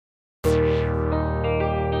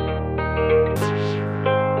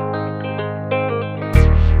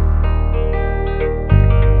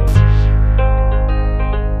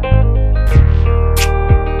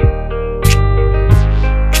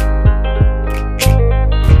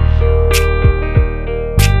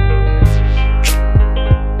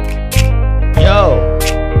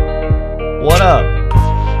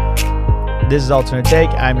This is Alternate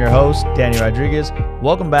Take. I'm your host, Danny Rodriguez.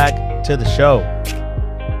 Welcome back to the show.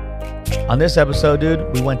 On this episode,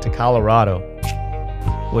 dude, we went to Colorado.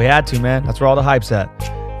 We had to, man. That's where all the hype's at.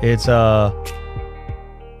 It's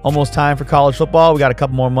almost time for college football. We got a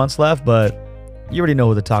couple more months left, but you already know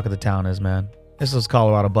who the talk of the town is, man. This is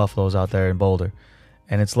Colorado Buffaloes out there in Boulder.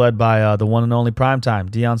 And it's led by the one and only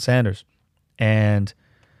primetime, Deion Sanders. And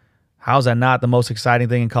how's that not the most exciting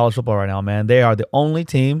thing in college football right now, man? They are the only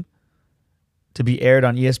team to be aired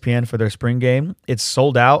on ESPN for their spring game. It's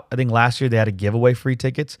sold out. I think last year they had to give away free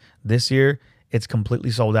tickets. This year, it's completely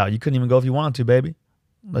sold out. You couldn't even go if you wanted to, baby.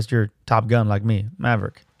 Unless you're Top Gun like me,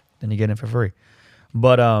 Maverick. Then you get in for free.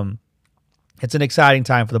 But it's an exciting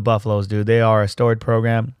time for the Buffaloes, dude. They are a storied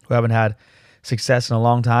program who haven't had success in a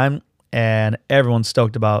long time, and everyone's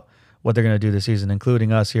stoked about what they're going to do this season,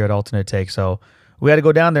 including us here at Alternate Take. So we had to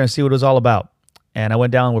go down there and see what it was all about. And I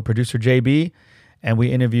went down with producer JB, and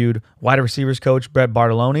we interviewed wide receivers coach Brett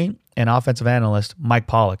Bartolone and offensive analyst Mike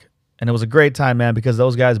Pollock. And it was a great time, man, because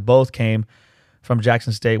those guys both came from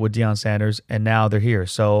Jackson State with Deion Sanders, and now they're here.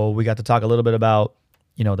 So we got to talk a little bit about,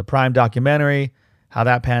 the Prime documentary, how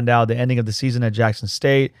that panned out, the ending of the season at Jackson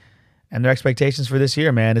State, and their expectations for this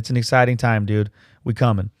year, man. It's an exciting time, dude. We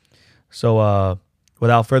coming. So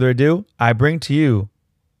without further ado, I bring to you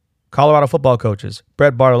Colorado football coaches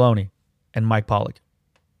Brett Bartolone and Mike Pollock.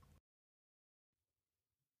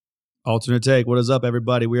 Alternate Take. What is up,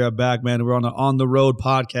 everybody? We are back, man. We're on the road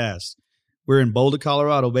podcast. We're in Boulder,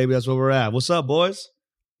 Colorado, baby. That's where we're at. What's up, boys?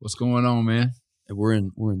 What's going on, man? We're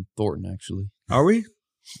in Thornton, actually. Are we?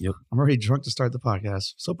 Yep. I'm already drunk to start the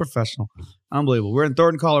podcast. So professional. Unbelievable. We're in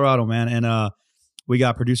Thornton, Colorado, man. And we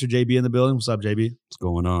got producer JB in the building. What's up, JB? What's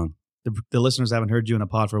going on? The listeners haven't heard you in a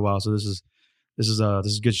pod for a while, so this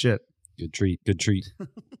is good shit. Good treat.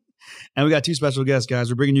 And we got two special guests, guys.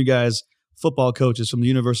 We're bringing you guys football coaches from the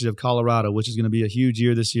University of Colorado, which is going to be a huge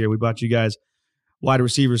year this year. We brought you guys wide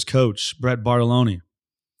receivers coach Brett Bartolone.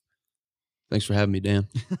 Thanks for having me, Dan.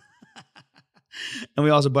 And we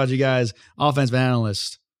also brought you guys offensive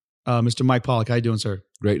analyst, Mr. Mike Pollock. How you doing, sir?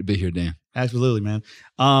 Great to be here, Dan. Absolutely, man.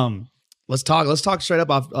 Let's talk straight up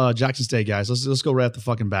off Jackson State, guys. Let's go right off the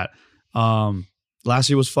fucking bat. Last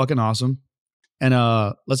year was fucking awesome.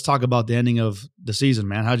 And let's talk about the ending of the season,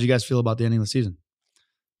 man. How did you guys feel about the ending of the season?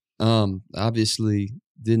 Obviously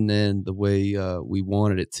didn't end the way we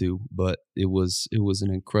wanted it to, but it was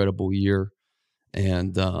an incredible year,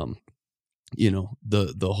 and the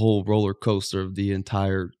whole roller coaster of the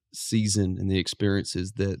entire season and the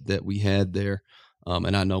experiences that we had there.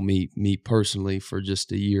 And I know me personally, for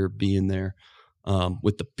just a year being there,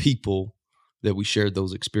 with the people that we shared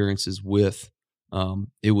those experiences with,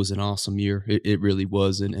 it was an awesome year. It really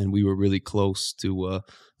was, and we were really close to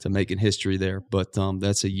making history there. But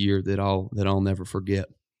that's a year that I'll never forget.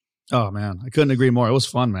 Oh man, I couldn't agree more. It was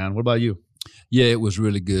fun, man. What about you? Yeah, it was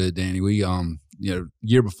really good, Danny. We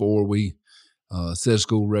year before we set a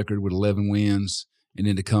school record with 11 wins, and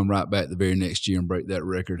then to come right back the very next year and break that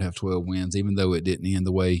record, have 12 wins, even though it didn't end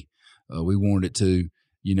the way we wanted it to.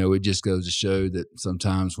 It just goes to show that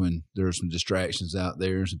sometimes when there are some distractions out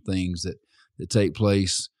there and some things that take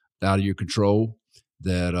place out of your control,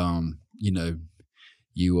 that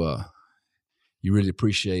you really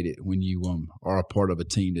appreciate it when you are a part of a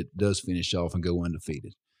team that does finish off and go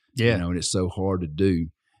undefeated. Yeah, and it's so hard to do.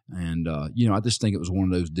 And I just think it was one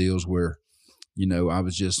of those deals where I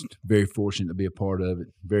was just very fortunate to be a part of it,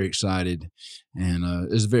 very excited, and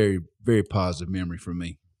it was a very, very positive memory for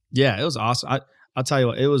me. Yeah, it was awesome. I'll tell you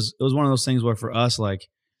what, it was one of those things where for us, like,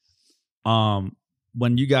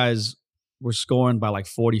 when you guys were scoring by like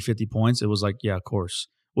 40, 50 points, it was like, yeah, of course,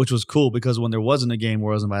 which was cool, because when there wasn't a game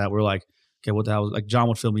where it wasn't by that, we were like, okay, what the hell? Like, John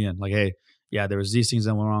would fill me in, like, hey, yeah, there was these things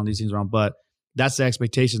that went wrong, these things wrong, but that's the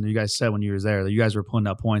expectation that you guys set when you were there, that you guys were putting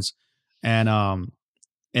up points, and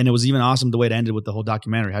it was even awesome the way it ended with the whole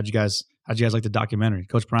documentary. How'd you guys like the documentary,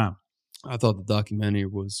 Coach Prime? I thought the documentary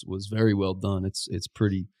was very well done. It's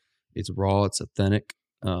raw, it's authentic.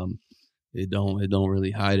 It don't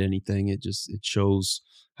really hide anything. It shows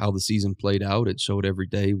how the season played out. It showed every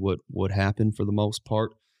day what happened for the most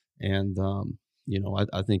part, and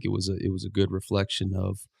I think it was a good reflection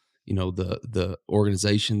of the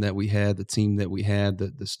organization that we had, the team that we had,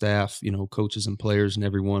 the staff, coaches and players and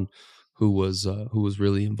everyone who was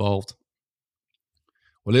really involved.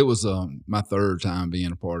 Well, it was my third time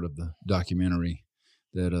being a part of the documentary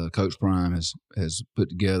that Coach Prime has put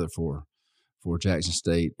together for Jackson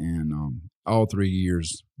State, and all 3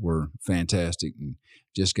 years were fantastic and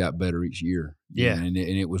just got better each year. Yeah, and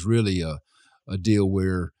it was really a deal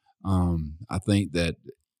where I think that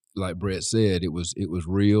like Brett said, it was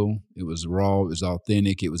real, it was raw, it was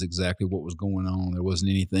authentic, it was exactly what was going on. There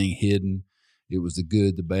wasn't anything hidden. It was the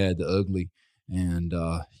good, the bad, the ugly, and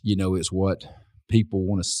it's what people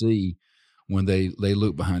want to see when they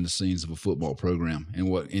look behind the scenes of a football program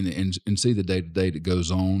and see the day to day that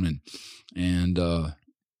goes on, and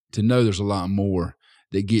to know there's a lot more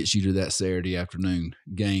that gets you to that Saturday afternoon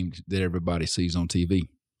game that everybody sees on TV.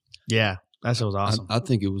 Yeah, that shit was awesome. I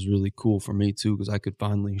think it was really cool for me too, because I could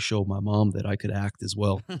finally show my mom that I could act as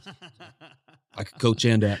well. I could coach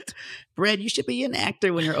and act. Brad, you should be an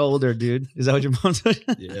actor when you're older, dude. Is that what your mom said?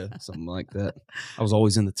 Yeah, something like that. I was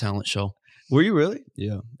always in the talent show. Were you really?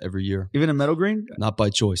 Yeah, every year. Even in Meadow Green? Not by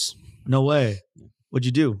choice. No way. What'd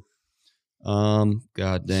you do?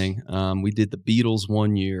 God dang. We did the Beatles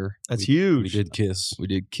one year. That's huge. We did Kiss. We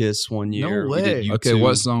did Kiss one year. No way. We did U2. Okay,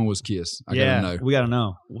 what song was Kiss? I gotta know. We gotta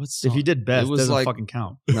know. What song? If you did best, it was doesn't fucking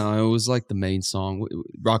count. No, it was like the main song,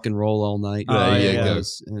 Rock and Roll All Night. Oh, yeah, it yeah.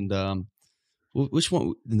 was. And which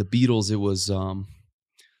one? In the Beatles, it was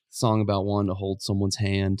song about wanting to hold someone's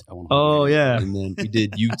hand. Oh, yeah. And then we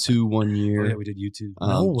did U2 one year. Oh, yeah, we did U2.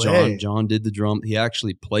 No way. John did the drum. He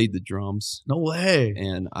actually played the drums. No way.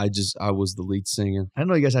 And I was the lead singer. I didn't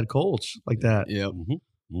know you guys had coach like that. Yeah. Mm-hmm.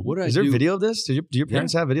 What did Is I there do? video of this? Do your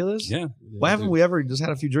parents have video of this? Yeah. Why haven't we ever just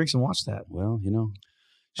had a few drinks and watched that? Well,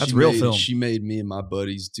 That's real film. She made me and my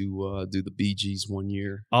buddies do the Bee Gees one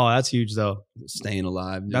year. Oh, that's huge though. Staying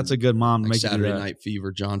Alive. That's a good mom to like make Saturday you do that. Night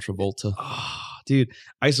Fever, John Travolta. Oh, dude,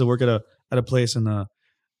 I used to work at a place in it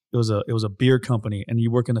was a beer company, and you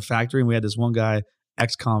work in the factory, and we had this one guy,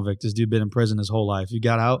 ex-convict. This dude been in prison his whole life. He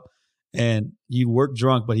got out and he worked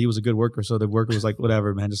drunk, but he was a good worker. So the worker was like,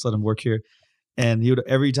 whatever, man, just let him work here. And he would,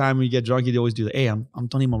 every time we get drunk, he'd always do the, hey, I'm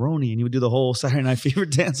Tony Maroney. And he would do the whole Saturday Night Fever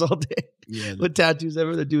dance all day. Yeah. With tattoos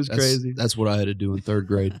everywhere. The dude was crazy. That's what I had to do in third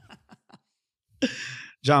grade.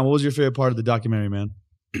 John, what was your favorite part of the documentary, man?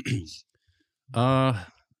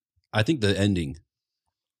 I think the ending,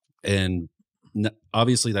 and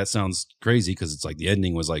obviously that sounds crazy because it's like the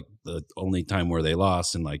ending was like the only time where they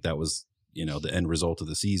lost, and like that was the end result of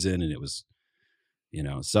the season, and it was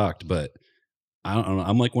it sucked. But I don't know.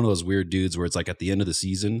 I'm like one of those weird dudes where it's like at the end of the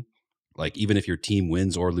season, like even if your team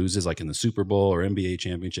wins or loses, like in the Super Bowl or NBA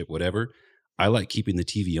championship, whatever, I like keeping the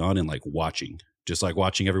TV on and like watching, just like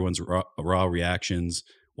watching everyone's raw reactions,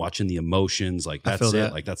 watching the emotions. Like that's it.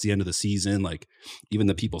 that. Like that's the end of the season. Like even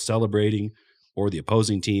the people celebrating or the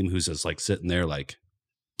opposing team who's just like sitting there like,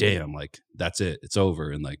 damn, like that's it. It's over.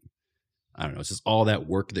 And like, I don't know. It's just all that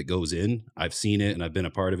work that goes in. I've seen it and I've been a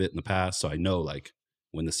part of it in the past. So I know like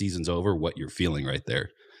when the season's over, what you're feeling right there.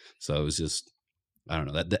 So it was just, I don't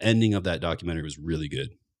know, that the ending of that documentary was really good.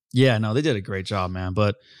 Yeah, no, they did a great job, man.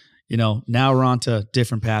 But now we're on to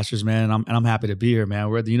different pastures, man. And I'm happy to be here, man.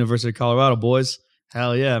 We're at the University of Colorado, boys.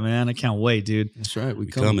 Hell yeah, man. I can't wait, dude. That's right. We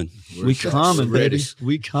coming. We coming, baby.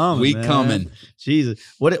 We coming. We man. coming. Jesus.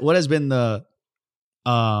 What has been the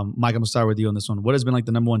Mike, I'm gonna start with you on this one. What has been like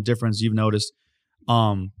the number one difference you've noticed,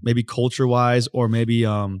 maybe culture wise, or maybe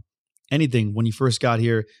anything when you first got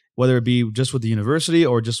here, whether it be just with the university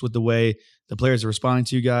or just with the way the players are responding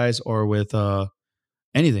to you guys, or with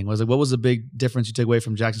anything? What was the big difference you take away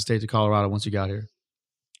from Jackson State to Colorado once you got here?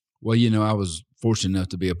 Well, I was fortunate enough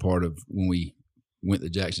to be a part of when we went to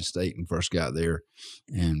Jackson State and first got there,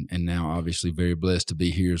 and now obviously very blessed to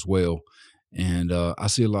be here as well. And I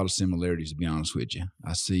see a lot of similarities, to be honest with you.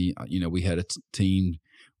 I see, we had a team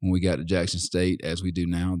when we got to Jackson State, as we do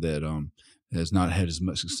now, that has not had as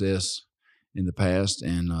much success in the past.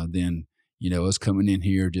 And then, us coming in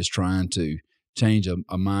here just trying to change a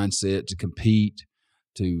mindset, to compete,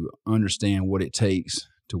 to understand what it takes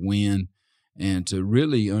to win, and to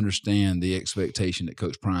really understand the expectation that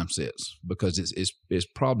Coach Prime sets, because it's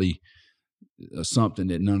probably something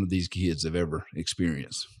that none of these kids have ever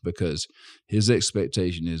experienced, because his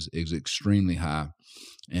expectation is extremely high.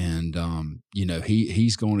 And,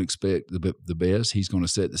 he's going to expect the best. He's going to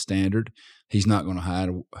set the standard. He's not going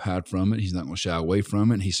to hide from it. He's not going to shy away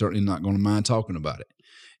from it. And he's certainly not going to mind talking about it.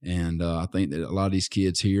 And I think that a lot of these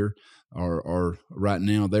kids here are right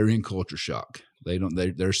now, they're in culture shock.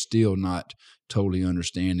 They're still not totally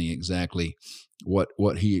understanding exactly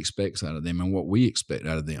what he expects out of them and what we expect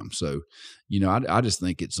out of them. So, I just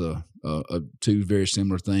think it's a two very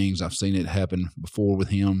similar things. I've seen it happen before with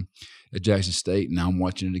him at Jackson State, and now I'm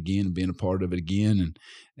watching it again and being a part of it again.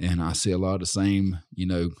 And I see a lot of the same,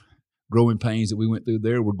 growing pains that we went through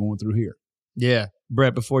there, we're going through here. Yeah.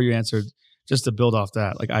 Brett, before you answered, just to build off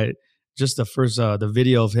that, the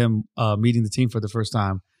video of him meeting the team for the first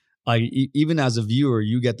time, like even as a viewer,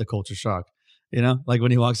 you get the culture shock, like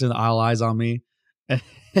when he walks in, all eyes on me.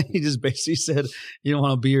 he just basically said, "You don't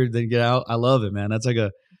want a beard, then get out." I love it, man. That's like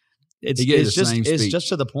it's just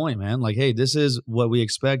to the point, man. Like, hey, this is what we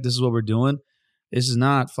expect. This is what we're doing. This is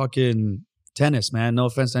not fucking tennis, man. No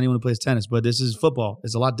offense to anyone who plays tennis, but this is football.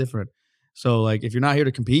 It's a lot different. So, like, if you're not here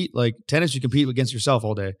to compete, like tennis, you compete against yourself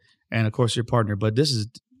all day, and of course your partner. But this is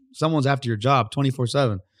someone's after your job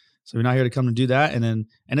 24/7. So you're not here to come and do that. And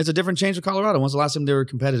it's a different change for Colorado. When's the last time they were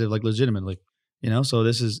competitive, like legitimately? So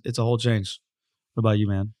it's a whole change. What about you,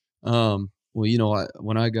 man? Well,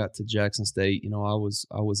 when I got to Jackson State, I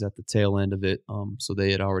was at the tail end of it. So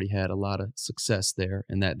they had already had a lot of success there,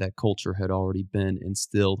 and that culture had already been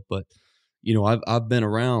instilled. But I've been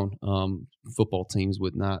around football teams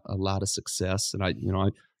with not a lot of success, and I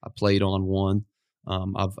played on one.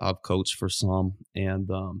 I've coached for some, and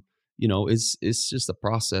it's just a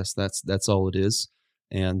process. That's all it is.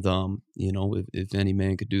 And if any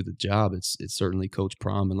man could do the job, it's certainly Coach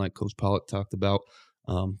Prime, and like Coach Pollock talked about.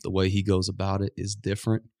 The way he goes about it is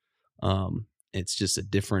different. It's just a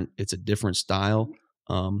different style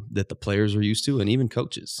that the players are used to, and even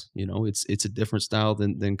coaches. It's a different style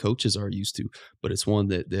than coaches are used to, but it's one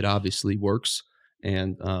that obviously works,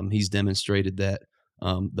 and he's demonstrated that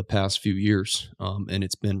the past few years, and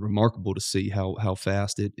it's been remarkable to see how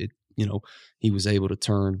fast it he was able to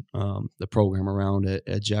turn the program around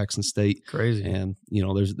at Jackson State. Crazy. And,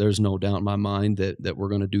 there's no doubt in my mind that we're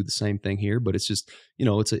going to do the same thing here, but it's just,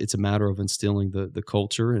 it's a matter of instilling the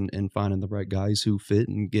culture and finding the right guys who fit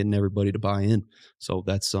and getting everybody to buy in. So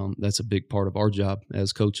that's a big part of our job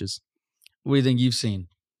as coaches. What do you think you've seen,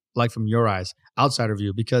 like from your eyes, outsider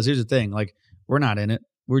view? Because here's the thing, like we're not in it.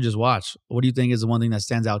 We're just watch. What do you think is the one thing that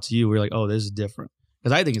stands out to you? We're like, oh, this is different.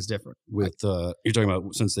 Because I think it's different. With you're talking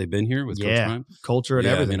about since they've been here with Coach Prime? Culture and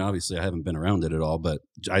everything. I mean, obviously, I haven't been around it at all, but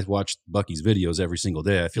I watch Bucky's videos every single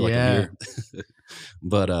day. I feel like I'm here.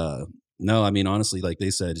 But no, I mean, honestly, like they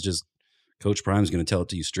said, it's just Coach Prime's going to tell it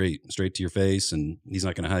to you straight to your face, and he's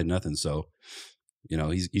not going to hide nothing. So,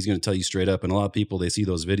 he's going to tell you straight up. And a lot of people, they see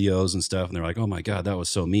those videos and stuff, and they're like, "Oh my God, that was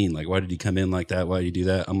so mean! Like, why did he come in like that? Why did he do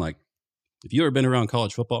that?" I'm like, if you ever been around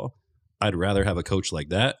college football, I'd rather have a coach like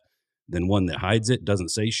that than one that hides it, doesn't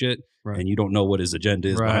say shit, and you don't know what his agenda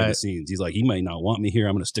is behind the scenes. He's like, he might not want me here.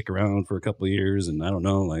 I'm going to stick around for a couple of years, and I don't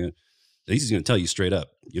know. Like, at least he's going to tell you straight up.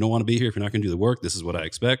 You don't want to be here if you're not going to do the work. This is what I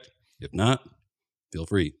expect. If not, feel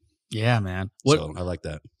free. Yeah, man. So I like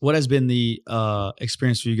that. What has been the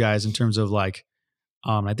experience for you guys in terms of like,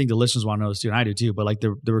 I think the listeners want to know this too, and I do too, but like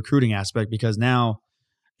the recruiting aspect, because now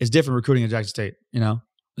it's different recruiting at Jackson State.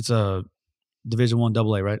 It's a Division I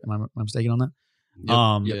AA, right? Am I mistaken on that?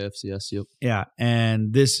 Yep. FCS, yep. Yeah,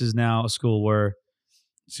 and this is now a school where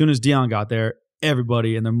as soon as Dion got there,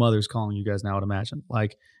 everybody and their mother's calling you guys now, I'd imagine.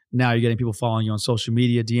 Like now you're getting people following you on social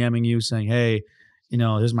media, DMing you, saying, hey,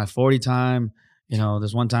 here's my 40 time.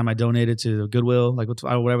 There's one time I donated to Goodwill, like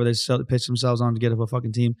whatever they pitch themselves on to get up a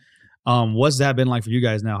fucking team. What's that been like for you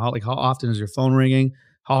guys now? How often is your phone ringing?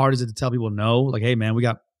 How hard is it to tell people no? Like, hey, man, we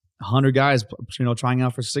got 100 guys, trying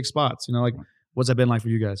out for 6 spots. Like what's that been like for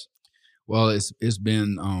you guys? Well, it's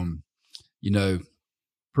been,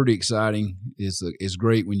 pretty exciting. It's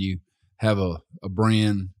great when you have a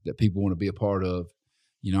brand that people want to be a part of.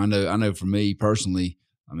 I know for me personally,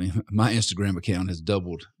 I mean, my Instagram account has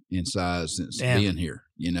doubled in size since being here.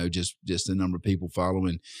 Just the number of people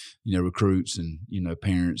following, recruits and,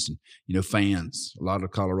 parents and, fans. A lot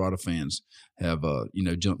of Colorado fans have,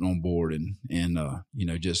 jumped on board and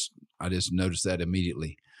I just noticed that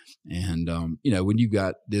immediately. And, when you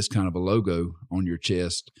got this kind of a logo on your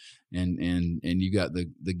chest and you got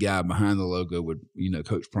the guy behind the logo with,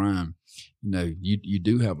 Coach Prime, you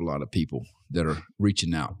do have a lot of people that are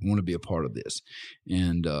reaching out, want to be a part of this.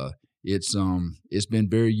 And, it's been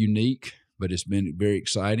very unique, but it's been very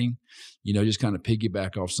exciting. Just kind of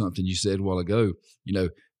piggyback off something you said a while ago,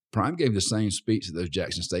 Prime gave the same speech to those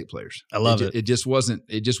Jackson State players. I love it. It just wasn't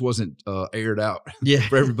aired out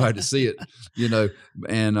for everybody to see it,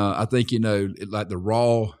 And I think like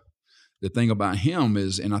the thing about him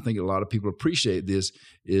is, and I think a lot of people appreciate this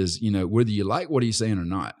is, whether you like what he's saying or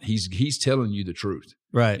not, he's telling you the truth,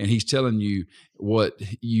 right? And he's telling you what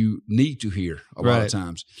you need to hear a lot of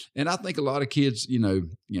times. And I think a lot of kids,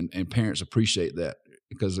 and parents appreciate that.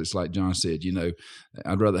 Because it's like John said,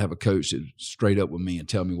 I'd rather have a coach that's straight up with me and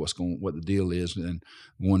tell me what the deal is than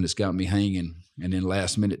one that's got me hanging and then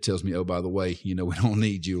last minute tells me, oh, by the way, we don't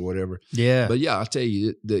need you or whatever. Yeah. But yeah, I'll tell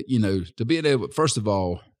you that, to be able, first of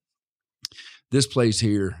all, this place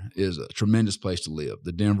here is a tremendous place to live.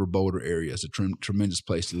 The Denver Boulder area is a tremendous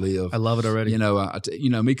place to live. I love it already.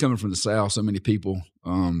 Me coming from the South, so many people,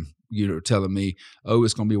 telling me, oh,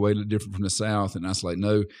 it's going to be way different from the South. And I was like,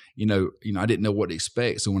 no, I didn't know what to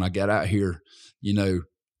expect. So when I got out here,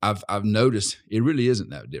 I've noticed it really isn't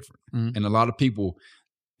that different. Mhm. And a lot of people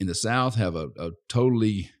in the South have a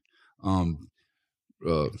totally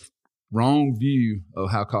wrong view of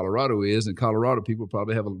how Colorado is, and Colorado people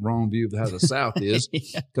probably have a wrong view of how the South is,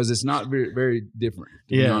 because it's not very, very different,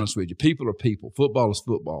 to be honest with you. People are people. Football is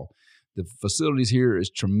football. The facilities here is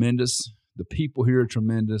tremendous. The people here are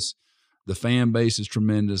tremendous. The fan base is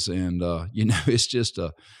tremendous, and it's just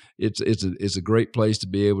it's a great place to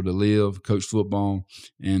be able to live, coach football,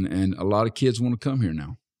 and a lot of kids want to come here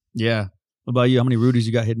now. Yeah. What about you? How many Rudies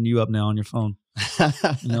you got hitting you up now on your phone?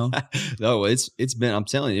 No, it's been. I'm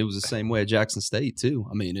telling you, it was the same way at Jackson State too.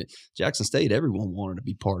 I mean, at Jackson State, everyone wanted to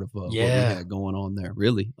be part of what we had going on there.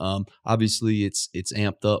 Really, obviously, it's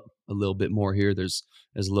amped up a little bit more here. There's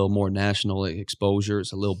a little more national exposure.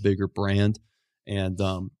 It's a little bigger brand, and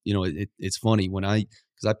it's funny because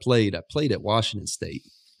I played at Washington State,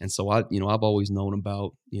 and so I've always known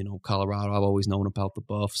about Colorado. I've always known about the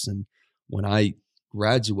Buffs, and when I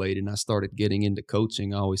graduated and I started getting into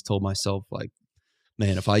coaching, I always told myself, like,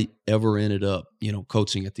 man, if I ever ended up,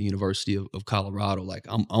 coaching at the University of Colorado, like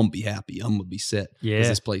I'm gonna be happy. I'm gonna be set. Yeah. Because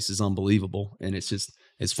this place is unbelievable. And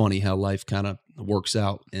it's funny how life kind of works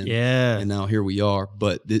out. And now here we are.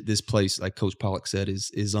 But this place, like Coach Pollock said,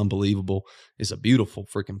 is unbelievable. It's a beautiful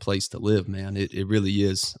freaking place to live, man. It really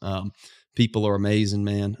is. People are amazing,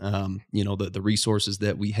 man. The resources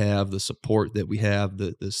that we have, the support that we have,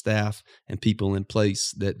 the staff and people in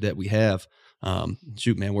place that we have.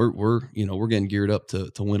 Shoot, man, we're getting geared up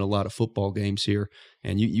to win a lot of football games here,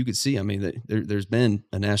 and you could see. I mean, there's been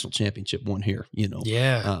a national championship won here.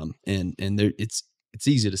 And it's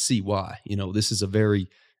easy to see why. This is a very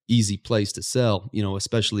easy place to sell.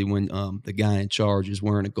 Especially when the guy in charge is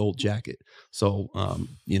wearing a gold jacket. So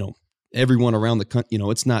everyone around the country.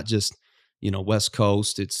 It's not just West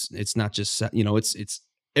Coast. It's not just it's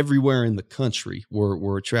everywhere in the country.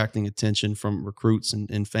 We're attracting attention from recruits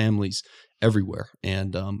and families everywhere,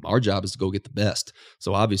 and our job is to go get the best.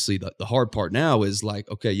 So obviously the hard part now is like,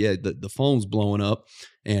 okay, yeah, the phone's blowing up,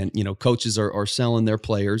 and coaches are selling their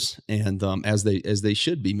players, and as they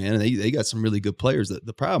should be, man. They got some really good players.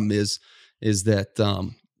 The problem is that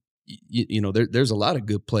there's a lot of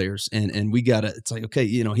good players, and we gotta. It's like, okay,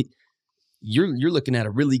 you're looking at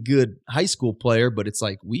a really good high school player, but it's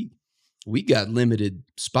like we got limited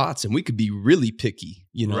spots, and we could be really picky,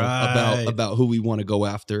 about who we want to go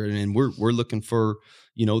after. And we're looking for,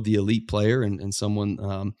 the elite player and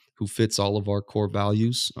someone who fits all of our core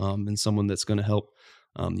values, and someone that's going to help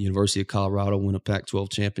the University of Colorado win a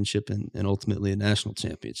Pac-12 championship and ultimately a national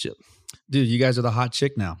championship. Dude, you guys are the hot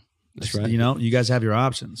chick now. That's right. You guys have your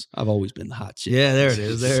options. I've always been the hot chick. Yeah, there it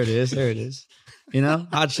is. There it is. There it is.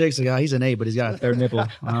 Hot chick's a guy. He's an 8, but he's got a third nipple.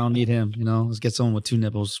 I don't need him. Let's get someone with 2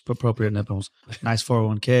 nipples, appropriate nipples. Nice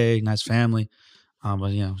 401k, nice family. But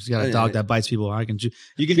he's got a dog that bites people.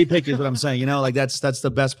 You can be picky, is what I'm saying. That's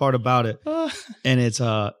the best part about it. And it's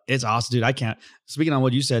awesome, dude. I can't. Speaking on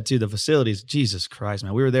what you said too, the facilities. Jesus Christ,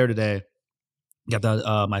 man. We were there today.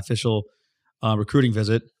 Got my official recruiting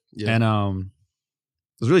visit, and I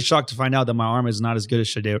was really shocked to find out that my arm is not as good as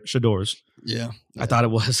Shador's. Yeah, I thought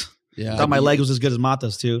it was. Yeah, I thought my leg was as good as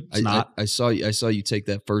Mata's too. It's not. I saw you take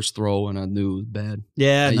that first throw, and I knew it was bad.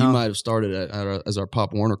 Yeah, you might have started as our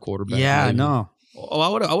Pop Warner quarterback. Yeah, I know. Oh, I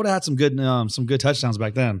would have had some good touchdowns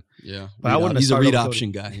back then. Yeah, but I wouldn't. He's a read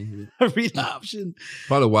option guy. A read option.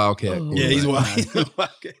 Probably Wildcat. Oh, yeah, he's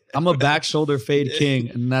Wildcat. I'm a back shoulder fade king,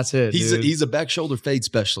 and that's it. He's a back shoulder fade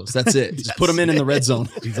specialist. That's it. Just put him in the red zone.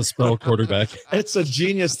 He's a spell quarterback. It's a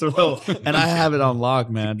genius throw, and I have it on lock,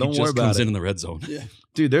 man. Don't worry about it. Comes in the red zone. Yeah.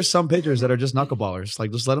 Dude, there's some pitchers that are just knuckleballers.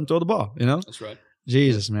 Like, just let them throw the ball, That's right.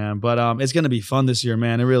 Jesus, man. But it's going to be fun this year,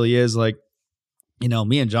 man. It really is. Like,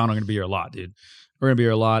 me and John are going to be here a lot, dude. We're going to be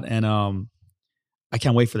here a lot. And I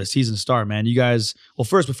can't wait for the season to start, man. You guys, well,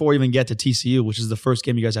 first, before we even get to TCU, which is the first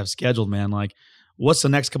game you guys have scheduled, man, like, what's the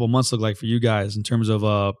next couple months look like for you guys in terms of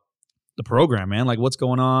the program, man? Like, what's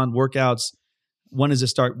going on? Workouts? When does it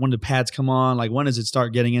start? When do pads come on? Like, when does it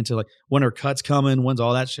start getting into, like, when are cuts coming? When's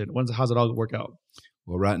all that shit? How's it all work out?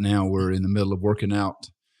 Well, right now we're in the middle of working out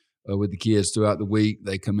with the kids throughout the week.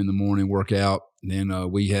 They come in the morning, work out, and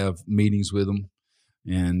then we have meetings with them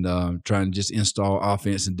and trying to just install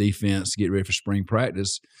offense and defense to get ready for spring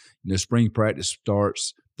practice. Spring practice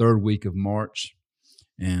starts 3rd week of March,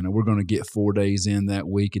 and we're going to get 4 days in that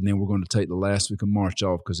week, and then we're going to take the last week of March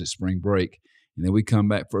off because it's spring break. And then we come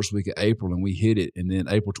back first week of April, and we hit it, and then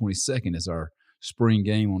April 22nd is our spring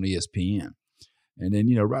game on ESPN. And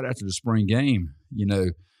then, right after the spring game,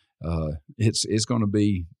 It's going to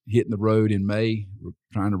be hitting the road in May,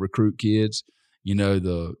 trying to recruit kids. You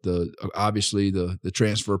know, obviously the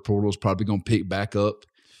transfer portal is probably going to pick back up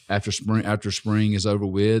after spring is over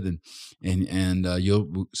with, and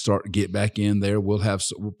you'll start to get back in there. We'll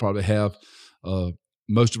probably have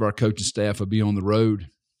most of our coaching staff will be on the road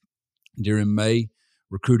during May,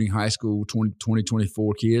 recruiting high school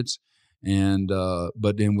 2024 kids, and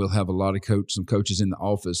but then we'll have a lot of some coaches in the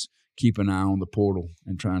office keep an eye on the portal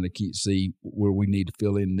and trying to see where we need to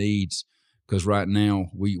fill in needs, because right now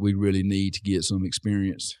we really need to get some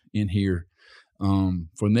experience in here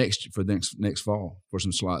for next fall for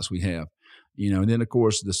some slots we have, and then of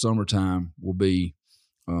course the summertime will be,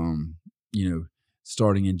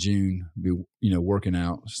 starting in June, be working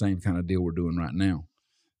out, same kind of deal we're doing right now.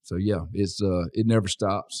 So yeah, it never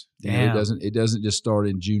stops. It doesn't just start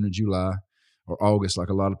in June or July or August like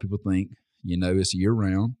a lot of people think. It's year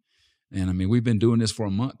round, and I mean we've been doing this for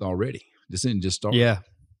a month already. This didn't just start. Yeah.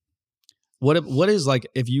 What is, like,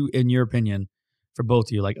 if you, in your opinion, for both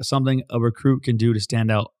of you, like something a recruit can do to stand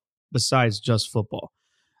out besides just football?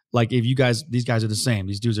 Like if these guys are the same.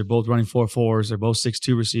 These dudes are both running 4.4s. They're both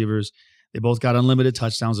 6'2" receivers. They both got unlimited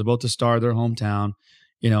touchdowns. They're both the star of their hometown.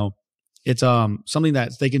 It's something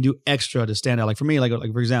that they can do extra to stand out. Like for me, like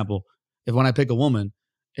for example, when I pick a woman,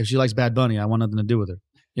 if she likes Bad Bunny, I want nothing to do with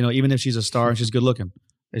her. Even if she's a star and she's good looking,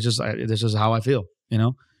 this is how I feel.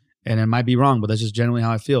 And it might be wrong, but that's just generally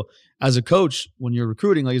how I feel. As a coach, when you're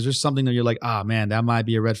recruiting, like, is there something that you're like, man, that might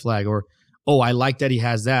be a red flag, or, oh, I like that he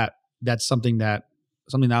has that. That's something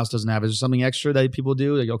else doesn't have. Is there something extra that people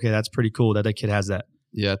do? Like, okay, that's pretty cool that kid has that.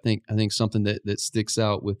 Yeah, I think something that sticks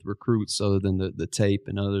out with recruits, other than the tape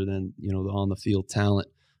and other than the on the field talent,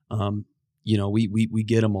 we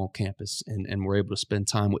get them on campus and we're able to spend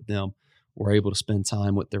time with them. We're able to spend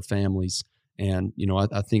time with their families, and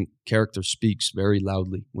I think character speaks very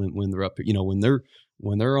loudly when they're up here.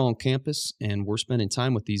 When they're on campus and we're spending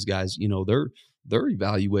time with these guys, they're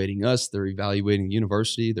evaluating us. They're evaluating the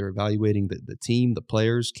university. They're evaluating the team, the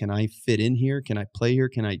players. Can I fit in here? Can I play here?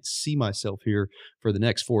 Can I see myself here for the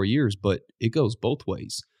next 4 years? But it goes both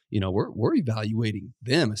ways. We're evaluating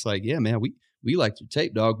them. It's like, yeah, man, we like your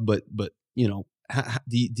tape, dog. But how,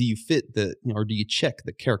 do you fit or do you check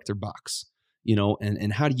the character box?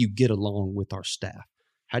 And how do you get along with our staff?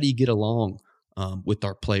 How do you get along with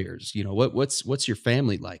our players? What's your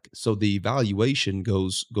family like? So the evaluation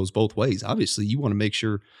goes both ways. Obviously, you want to make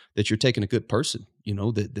sure that you're taking a good person,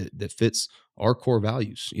 that fits our core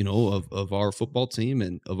values, of our football team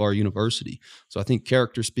and of our university. So I think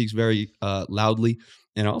character speaks very loudly,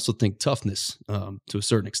 and I also think toughness, to a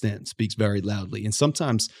certain extent, speaks very loudly. And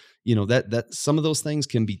sometimes, that some of those things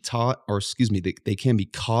can be taught, or they can be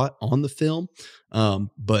caught on the film,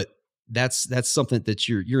 but that's something that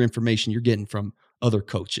your information you're getting from other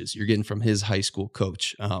coaches. You're getting from his high school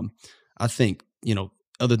coach. I think,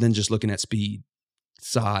 other than just looking at speed,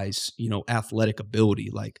 size, athletic ability,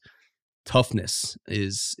 like toughness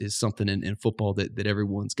is something in football that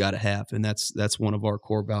everyone's got to have. And that's one of our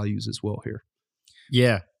core values as well here.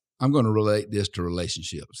 Yeah. I'm going to relate this to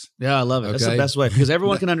relationships. Yeah, I love it. Okay? That's the best way, because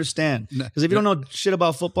everyone can understand. Because if you don't know shit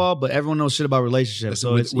about football, but everyone knows shit about relationships.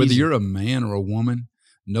 So whether you're a man or a woman,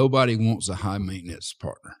 nobody wants a high maintenance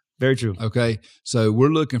partner. Very true. Okay. So we're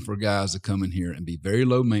looking for guys to come in here and be very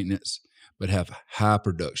low maintenance, but have high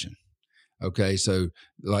production. Okay. So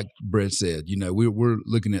like Brett said, we're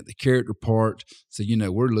looking at the character part. So,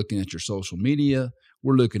 we're looking at your social media.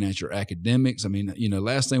 We're looking at your academics. I mean,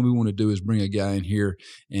 last thing we want to do is bring a guy in here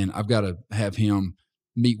and I've got to have him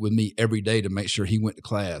meet with me every day to make sure he went to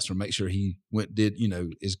class or make sure he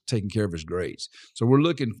is taking care of his grades. So we're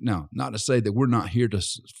looking now, not to say that we're not here to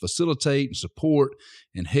facilitate and support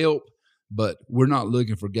and help, but we're not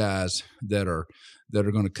looking for guys that are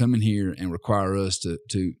going to come in here and require us to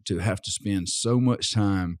have to spend so much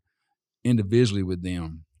time individually with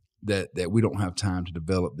them that we don't have time to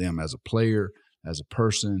develop them as a player, as a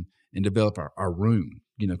person, and develop our room.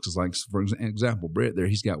 Because like, for example, Brett there,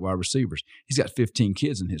 he's got wide receivers. He's got 15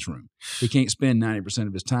 kids in his room. He can't spend 90%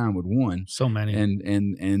 of his time with one. So many. And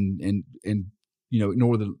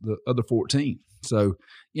ignore the other 14. So,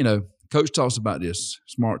 coach talks about this: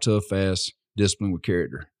 smart, tough, fast, discipline with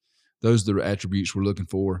character. Those are the attributes we're looking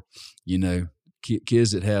for.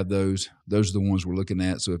 Kids that have those are the ones we're looking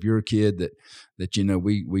at. So if you're a kid that you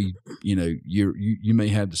may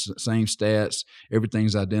have the same stats,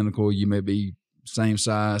 everything's identical. You may be same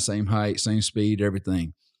size, same height, same speed,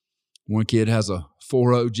 everything. One kid has a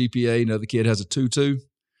 4.0 GPA, another kid has a 2.2.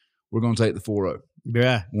 We're going to take the 4.0.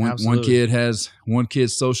 Yeah, One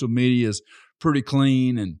kid's social media is pretty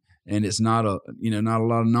clean and it's not a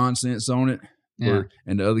lot of nonsense on it. Yeah.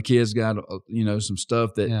 And the other kids got some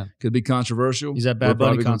stuff that could be controversial. He's at Bad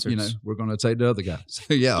Bunny concerts. We're going to take the other guy.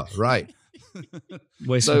 So yeah, right.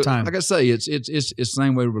 Waste some time. Like I say, it's the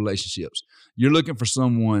same way with relationships. You're looking for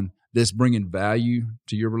someone that's bringing value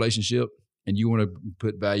to your relationship, and you want to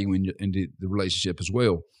put value into the relationship as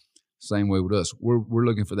well. Same way with us. We're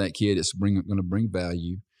looking for that kid that's going to bring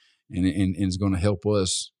value, and is going to help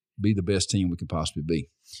us be the best team we can possibly be.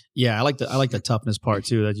 Yeah, I like the toughness part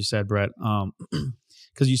too that you said, Brett.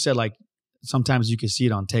 Because you said like sometimes you can see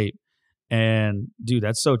it on tape, and dude,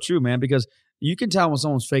 that's so true, man. Because you can tell when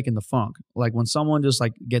someone's faking the funk. Like when someone just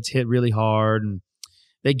like gets hit really hard and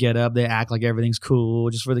they get up, they act like everything's cool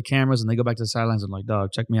just for the cameras, and they go back to the sidelines and like,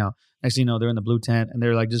 dog, check me out. Next thing you know, they're in the blue tent and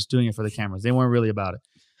they're like just doing it for the cameras. They weren't really about it.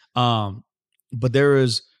 But I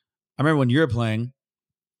remember when you were playing,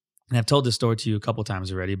 and I've told this story to you a couple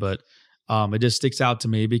times already, but it just sticks out to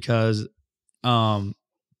me because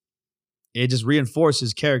it just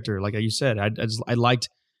reinforces character. Like you said, I liked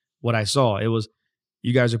what I saw. It was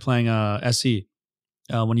you guys are playing SC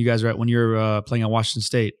when you're playing at Washington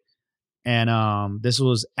State, and this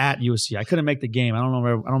was at USC. I couldn't make the game. I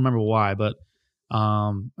don't remember why, but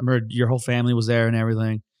I remember your whole family was there and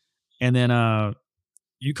everything. And then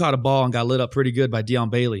you caught a ball and got lit up pretty good by Deion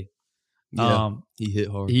Bailey. Yeah, he hit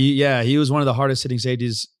hard. He was one of the hardest hitting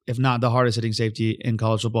safeties, if not the hardest hitting safety in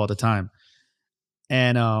college football at the time.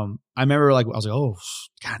 And I remember I was like, oh,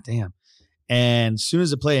 god damn. And as soon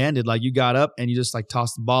as the play ended, like you got up and you just like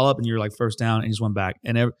tossed the ball up and you were like first down and you just went back.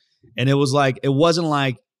 And it was like, it wasn't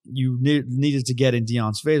like you needed to get in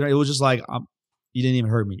Deion's face. Right? It was just like, you didn't even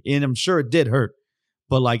hurt me. And I'm sure it did hurt.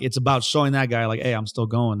 But like, it's about showing that guy like, hey, I'm still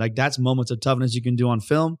going. Like that's moments of toughness you can do on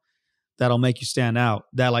film that'll make you stand out.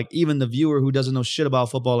 That like even the viewer who doesn't know shit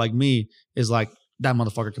about football like me is like, that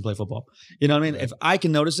motherfucker can play football. You know what I mean? Right. If I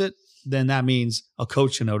can notice it, then that means a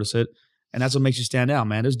coach can notice it. And that's what makes you stand out,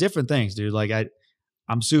 man. There's different things, dude. Like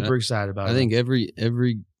I'm super excited about it. I think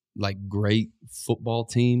every like great football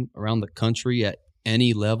team around the country at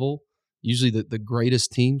any level, usually the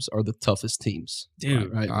greatest teams are the toughest teams.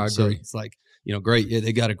 Dude, right? I so agree. It's like, great. Yeah,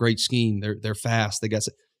 they got a great scheme. They're fast.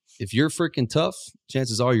 If you're freaking tough,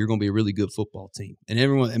 chances are you're going to be a really good football team. And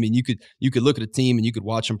everyone, I mean, you could look at a team and you could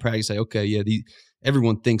watch them practice, say, okay, yeah,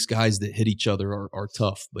 everyone thinks guys that hit each other are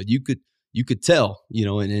tough, but you could tell,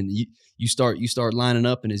 and then you start lining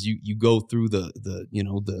up, and as you go through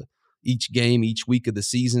the each game, each week of the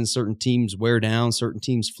season, certain teams wear down, certain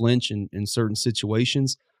teams flinch in certain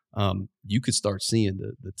situations. You could start seeing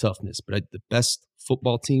the toughness, but the best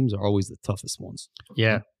football teams are always the toughest ones.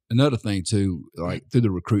 Yeah. Another thing too, like through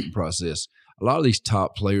the recruiting process, a lot of these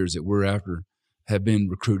top players that we're after have been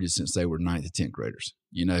recruited since they were 9th to 10th graders,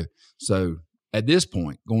 So at this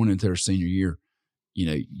point, going into their senior year,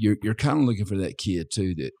 you're kind of looking for that kid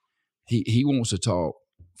too, that he wants to talk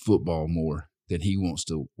football more than he wants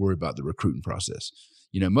to worry about the recruiting process.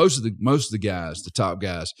 Most of the guys, the top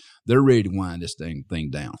guys, they're ready to wind this thing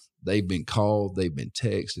down. They've been called, they've been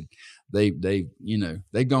texted, they've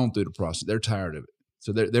gone through the process. They're tired of it.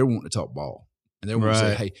 So they're wanting to talk ball. And they want to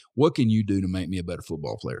say, hey, what can you do to make me a better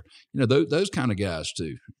football player? Those kind of guys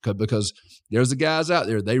too, because there's the guys out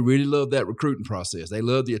there, they really love that recruiting process. They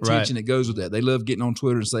love the attention that goes with that. They love getting on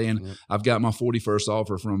Twitter and saying, I've got my 41st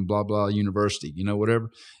offer from blah, blah university, whatever.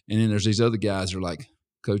 And then there's these other guys that are like,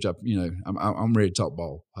 Coach, I'm ready to talk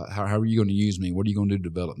ball. How are you going to use me? What are you going to do to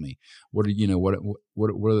develop me? What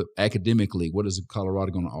academically, what is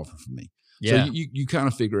Colorado going to offer for me? Yeah. So you kind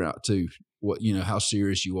of figure out too what, how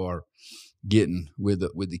serious you are getting with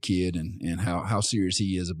the kid and how serious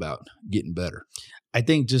he is about getting better. I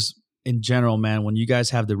think just in general, man, when you guys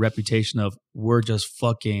have the reputation of we're just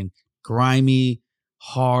fucking grimy,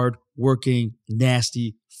 hard working,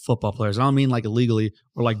 nasty football players. I don't mean like illegally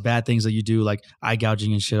or like bad things that you do, like eye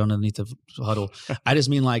gouging and shit underneath the huddle. I just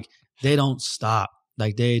mean like they don't stop.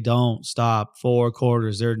 Like they don't stop 4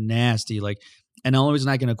 quarters. They're nasty. And the only reason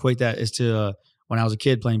I can equate that is to when I was a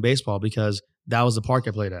kid playing baseball, because that was the park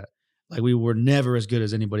I played at. Like we were never as good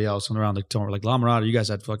as anybody else around the tour. Like La Mirada, you guys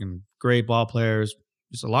had fucking great ball players.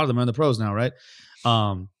 Just a lot of them are in the pros now, right?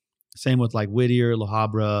 Same with like Whittier, La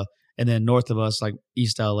Habra, and then north of us, like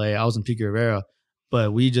East LA. I was in Pico Rivera,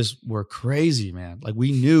 but we just were crazy, man. Like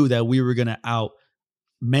we knew that we were gonna outwork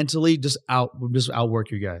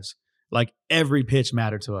you guys. Like every pitch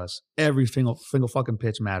mattered to us. Every single fucking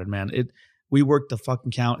pitch mattered, man. We worked the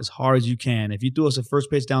fucking count as hard as you can. If you threw us a first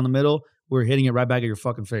pitch down the middle, we're hitting it right back at your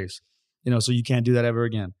fucking face. So you can't do that ever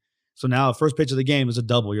again. So now first pitch of the game is a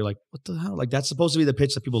double. You're like, what the hell? Like that's supposed to be the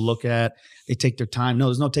pitch that people look at. They take their time. No,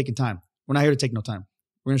 there's no taking time. We're not here to take no time.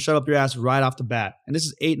 We're going to shut up your ass right off the bat. And this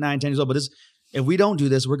is 8, 9, 10 years old, but if we don't do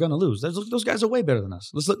this, we're going to lose. Those guys are way better than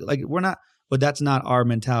us. Let's look like we're not, but that's not our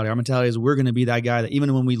mentality. Our mentality is we're going to be that guy that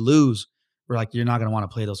even when we lose, we're like, you're not going to want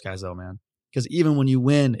to play those guys though, man. Because even when you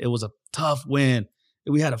win, it was a tough win.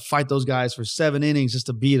 We had to fight those guys for 7 innings just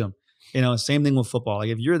to beat them. Same thing with football. Like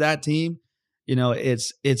if you're that team,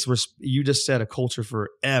 it's you just set a culture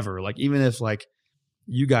forever. Like even if like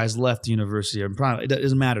you guys left the university, it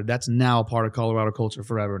doesn't matter. That's now part of Colorado culture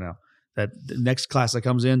forever now. That the next class that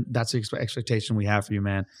comes in, that's the expectation we have for you,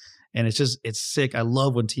 man. And it's sick. I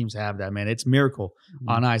love when teams have that, man. It's miracle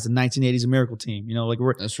on ice. The 1980s a miracle team.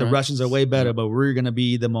 The Russians are way better, but we're going to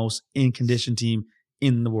be the most in-condition team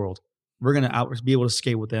in the world. We're going to be able to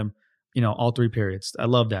skate with them, all 3 periods. I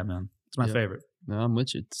love that, man. It's my favorite. No, I'm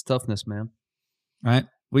with you. It's toughness, man. All right.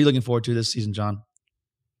 What are you looking forward to this season, John?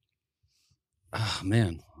 Oh,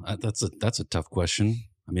 man, that's a tough question.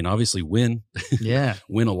 I mean, obviously win. Yeah.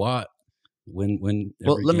 Win a lot. Win.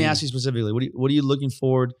 Well, let me ask you specifically. What are you looking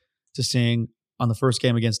forward to seeing on the first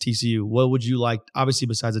game against TCU? What would you like, obviously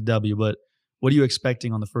besides a W, but what are you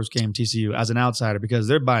expecting on the first game TCU as an outsider? Because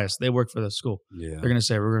they're biased. They work for the school. Yeah. They're going to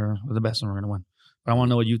say we're the best and we're going to win. But I want to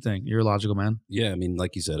know what you think. You're a logical man. Yeah, I mean,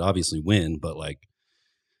 like you said, obviously win, but like,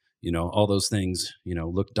 all those things,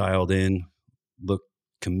 look dialed in, look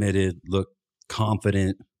committed, look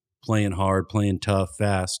confident, playing hard, playing tough,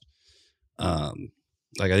 fast.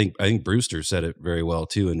 Like I think Brewster said it very well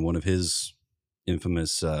too in one of his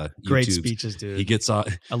infamous great YouTubes. speeches, dude. He gets on.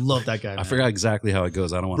 I love that guy. I forgot exactly how it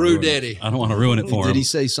goes. I don't want Brew to Daddy. I don't want to ruin it for him. Did he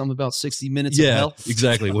say something about 60 minutes of hell?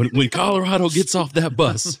 Exactly. When Colorado gets off that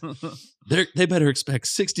bus, they better expect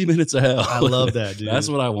 60 minutes of hell. I love that, dude. That's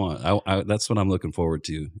what I want. That's what I'm looking forward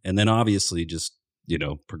to. And then obviously just,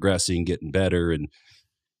 progressing, getting better. And,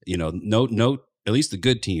 no, at least the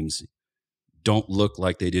good teams don't look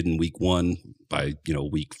like they did in week 1 by,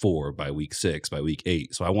 week 4, by week 6, by week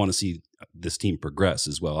 8. So I want to see this team progress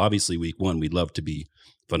as well. Obviously week 1, we'd love to be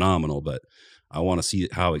phenomenal, but I want to see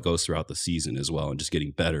how it goes throughout the season as well and just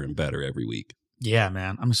getting better and better every week. Yeah,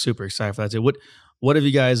 man. I'm super excited for that too. What have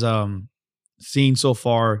you guys seen so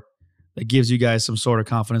far that gives you guys some sort of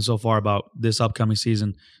confidence so far about this upcoming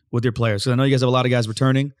season with your players? Because I know you guys have a lot of guys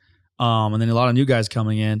returning, and then a lot of new guys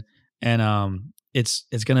coming in, and it's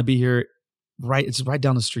going to be here it's right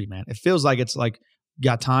down the street, man. It feels like it's like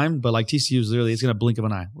got time, but like TCU is literally, it's going to blink of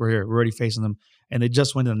an eye. We're here. We're already facing them, and they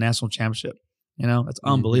just went to the national championship. That's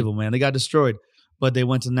unbelievable, man. They got destroyed, but they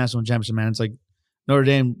went to the national championship, man. It's like Notre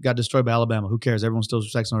Dame got destroyed by Alabama. Who cares? Everyone still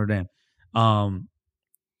respects Notre Dame.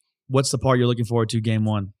 What's the part you're looking forward to game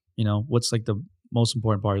 1? What's like the most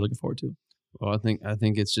important part you're looking forward to? Well, I think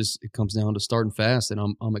it comes down to starting fast, and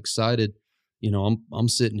I'm excited. I'm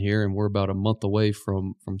sitting here and we're about a month away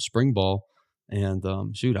from spring ball, and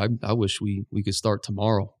I wish we could start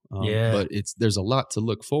tomorrow. But there's a lot to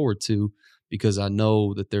look forward to because I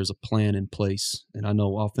know that there's a plan in place, and I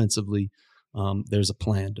know offensively there's a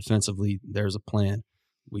plan, defensively there's a plan.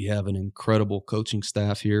 We have an incredible coaching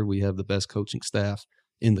staff here. We have the best coaching staff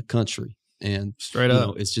in the country, and straight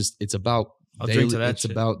up, it's about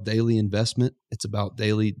about daily investment. It's about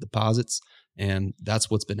daily deposits, and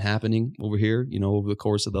that's what's been happening over here. Over the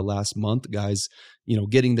course of the last month, guys,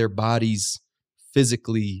 getting their bodies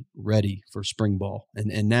physically ready for spring ball,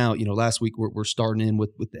 and now last week we're starting in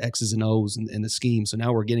with the X's and O's and the scheme. So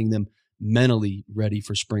now we're getting them mentally ready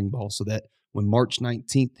for spring ball, so that when March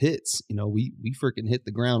 19th hits, we freaking hit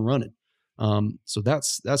the ground running. So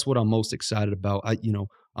that's what I'm most excited about.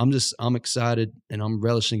 I'm excited and I'm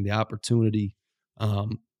relishing the opportunity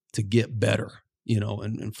to get better,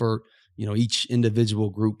 and for each individual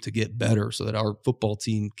group to get better so that our football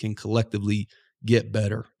team can collectively get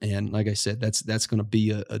better. And like I said, that's going to be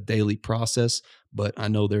a daily process, but I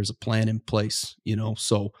know there's a plan in place,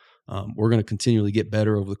 so we're going to continually get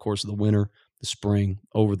better over the course of the winter, the spring,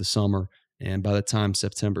 over the summer. And by the time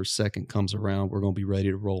September 2nd comes around, we're going to be ready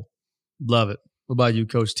to roll. Love it. What about you,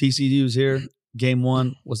 Coach? TCU's here. Game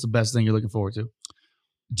 1. What's the best thing you're looking forward to?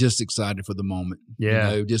 Just excited for the moment.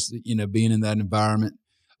 Yeah. Just, being in that environment,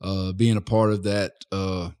 being a part of that,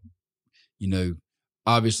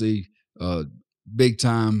 obviously big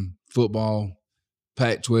time football,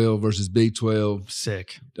 Pac-12 versus Big 12.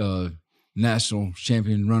 Sick. National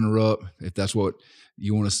champion runner-up, if that's what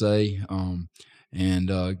you want to say,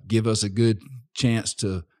 and give us a good chance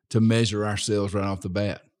to measure ourselves right off the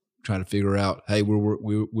bat. Try to figure out, hey,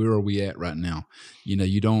 where are we at right now?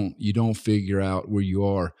 You don't figure out where you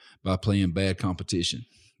are by playing bad competition.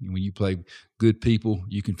 When you play good people,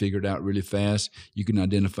 you can figure it out really fast. You can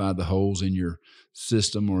identify the holes in your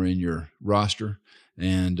system or in your roster,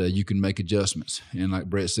 and you can make adjustments. And like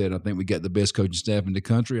Brett said, I think we got the best coaching staff in the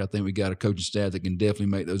country. I think we got a coaching staff that can definitely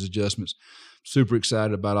make those adjustments. super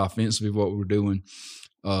excited about offensively what we're doing.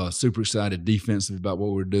 Super excited defensively about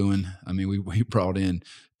what we're doing. I mean, we brought in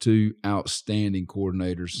 2 outstanding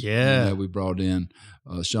coordinators. Yeah. You know, we brought in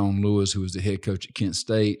Sean Lewis, who was the head coach at Kent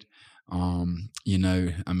State. You know,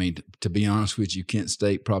 I mean, to be honest with you, Kent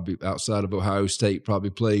State probably outside of Ohio State probably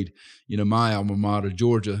played, you know, my alma mater,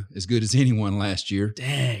 Georgia, as good as anyone last year.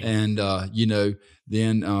 Dang. And, you know,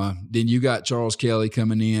 then you got Charles Kelly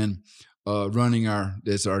coming in, running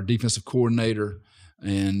as our defensive coordinator.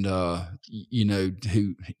 And, you know,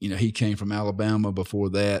 he came from Alabama before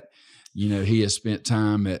that. You know, he has spent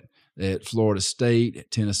time at Florida State,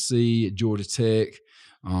 at Tennessee, at Georgia Tech.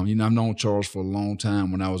 You know, I've known Charles for a long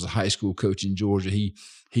time. When I was a high school coach in Georgia,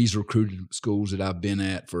 he's recruited schools that I've been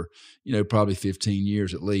at for, you know, probably 15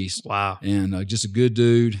 years at least. Wow. And just a good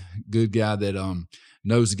dude, good guy that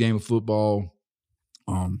knows the game of football.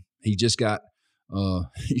 He just got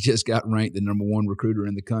ranked the number 1 recruiter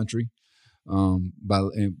in the country by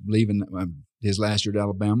leaving his last year at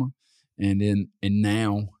Alabama. And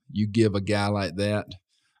now you give a guy like that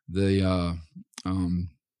the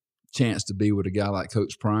chance to be with a guy like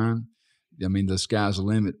Coach Prime. I mean, the sky's the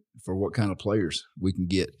limit for what kind of players we can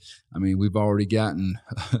get. I mean, we've already gotten,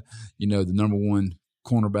 you know, the number 1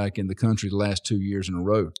 cornerback in the country the last 2 years in a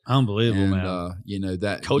row. Unbelievable, And, man. you know,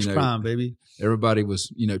 that Coach you know, Prime, baby. Everybody was,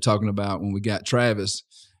 you know, talking about when we got Travis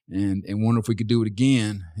and wonder if we could do it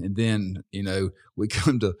again. And then, you know, we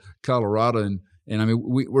come to Colorado and I mean,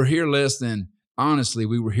 we're here honestly,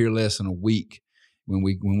 we were here less than a week when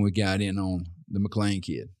we got in on the McLean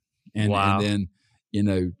kid. And, wow. And then, you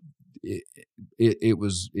know,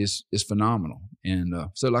 it's phenomenal. And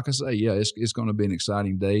so, like I say, yeah, it's going to be an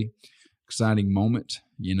exciting day, exciting moment.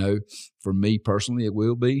 You know, for me personally, it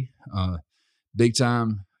will be big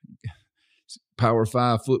time Power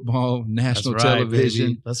 5 football, national television.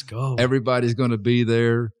 Baby. Let's go. Everybody's going to be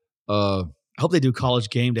there. I hope they do College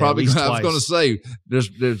Game Day. Probably, at least I was going to say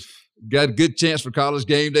there's got a good chance for College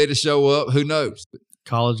Game Day to show up. Who knows?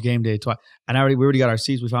 College Game Day twice. And we already got our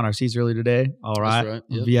seats. We found our seats earlier today. All right. That's right.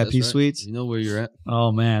 Yep, VIP that's right. suites. You know where you're at.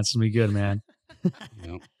 Oh, man. It's going to be good, man. You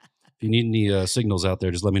know, if you need any signals out there,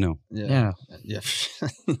 just let me know. Yeah.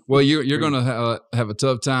 Well, you're going to have a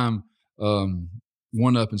tough time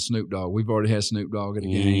one up in Snoop Dogg. We've already had Snoop Dogg at a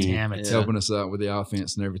game. Damn it. Helping us out with the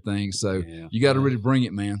offense and everything. So Yeah. you got to really bring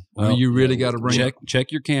it, man. Well, I mean, you really got to bring it.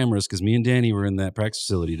 Check your cameras because me and Danny were in that practice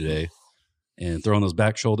facility today and throwing those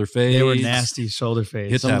back shoulder fades. They were nasty shoulder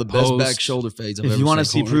fades. Hit Some of that the best post. back shoulder fades I've ever If seen. you want to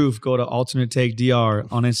see corner. proof, go to Alternate Take DR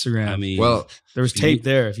on Instagram. I mean, Well, there's tape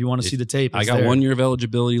there. If you want to if- see the tape, I it's got there. 1 year of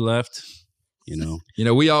eligibility left. You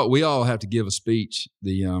know, we all have to give a speech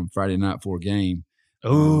the Friday night before a game.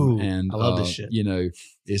 Oh, And I love this shit. You know,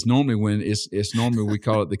 it's normally we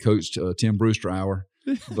call it the Coach Tim Brewster hour,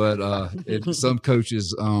 but some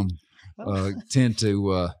coaches tend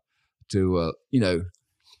to you know,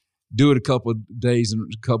 do it a couple of days and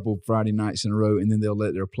a couple of Friday nights in a row, and then they'll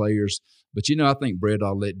let their players. But you know, I think Brett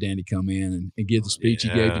ought to let Danny come in and give the speech he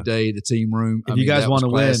gave today at the team room. If you guys want to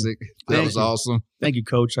win, that was you. awesome. Thank you,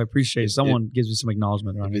 Coach. I appreciate it. Someone gives me some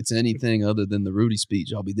acknowledgement around If here. it's anything other than the Rudy speech,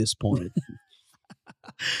 I'll be disappointed.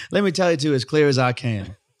 Let me tell you, too, as clear as I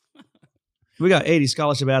can. We got 80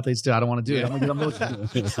 scholarship athletes, too. I don't want to do it. I'm going to get emotional.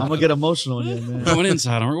 I'm going to get emotional again, man. we're going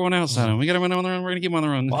inside them. We're going outside them. We got to run on the run. We're going to keep them on the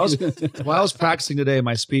run. While I was practicing today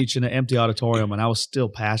my speech in an empty auditorium, and I was still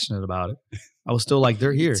passionate about it. I was still like,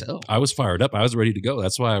 they're here. Tell. I was fired up. I was ready to go.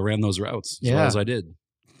 That's why I ran those routes as well as I did.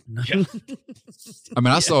 I mean,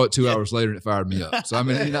 I saw it 2 hours later and it fired me up. So I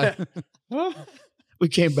mean, you know, We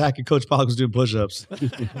came back and Coach Pollock was doing push-ups.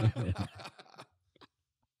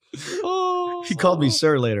 He called me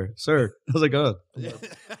sir later. Sir. I was like, oh.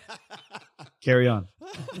 Carry on.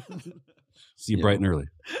 See you Yeah. bright and early.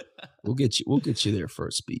 We'll get you there for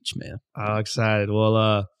a speech, man. Oh, excited.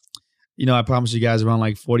 Well, you know, I promised you guys around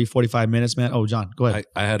like 40, 45 minutes, man. Oh, John, go ahead.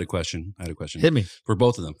 I had a question. Hit me. For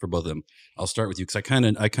both of them. I'll start with you because I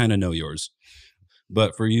kind of know yours.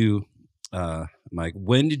 But for you, Mike,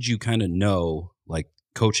 when did you kind of know like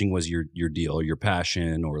coaching was your deal or your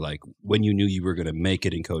passion, or like when you knew you were going to make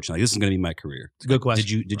it in coaching? Like, this is going to be my career. It's a good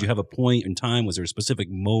question. Did you have a point in time? Was there a specific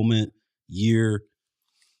moment, year?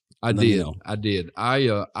 I Let me did. know. I did.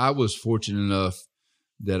 I was fortunate enough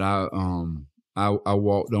that I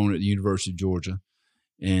walked on at the University of Georgia,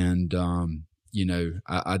 and you know,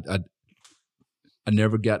 I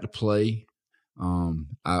never got to play.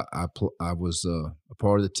 I was a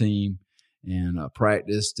part of the team and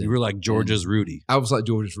practiced. And, You were like Georgia's Rudy. I was like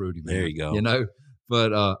Georgia's Rudy, man. There you go. You know,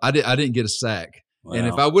 but I didn't get a sack. Wow. And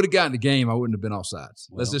if I would have gotten the game, I wouldn't have been offsides.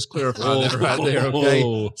 Let's just clarify that right there,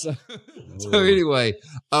 okay? So anyway,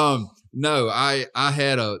 no, I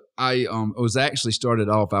was actually started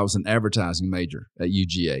off. I was an advertising major at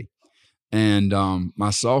UGA, and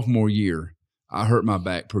my sophomore year, I hurt my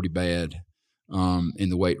back pretty bad in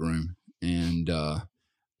the weight room, and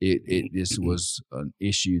it just was an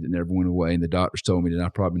issue that never went away. And the doctors told me that I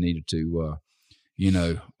probably needed to,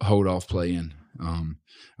 hold off playing.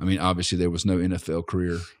 I mean, obviously there was no NFL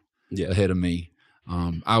career ahead of me.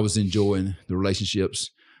 I was enjoying the relationships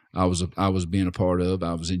I was being a part of.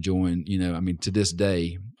 I was enjoying, to this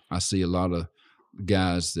day, I see a lot of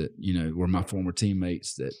guys that, were my former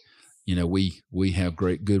teammates that, we have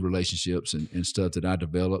good relationships and stuff that I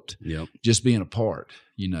developed just being a part,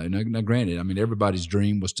 Now, granted, I mean, everybody's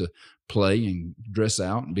dream was to play and dress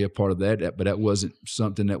out and be a part of that, but that wasn't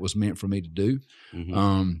something that was meant for me to do.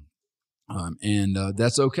 Mm-hmm. And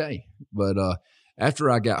that's okay. But after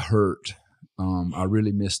I got hurt, I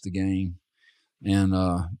really missed the game. And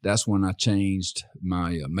that's when I changed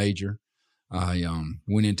my major. I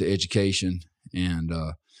went into education, and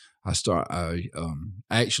I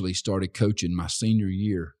actually started coaching my senior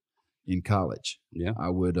year in college. Yeah. I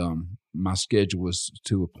would my schedule was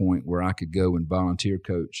to a point where I could go and volunteer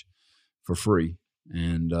coach for free.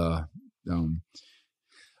 And I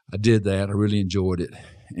did that. I really enjoyed it.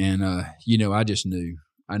 And, I just knew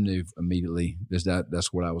immediately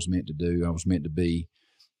that's what I was meant to do. I was meant to be.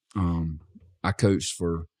 I coached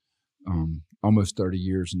for almost 30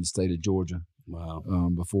 years in the state of Georgia.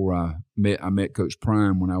 Wow. Before I met Coach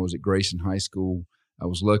Prime when I was at Grayson High School. I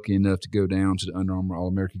was lucky enough to go down to the Under Armour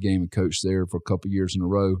All-America game and coach there for a couple of years in a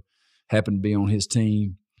row. Happened to be on his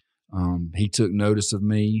team. He took notice of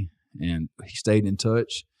me, and he stayed in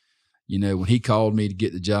touch. When he called me to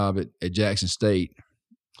get the job at Jackson State,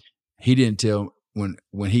 he didn't tell when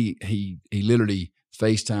he literally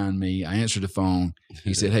FaceTimed me. I answered the phone.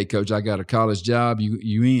 He said, "Hey, Coach, I got a college job.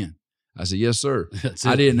 You in?" I said, "Yes, sir."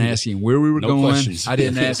 I didn't ask him where we were going. Questions. I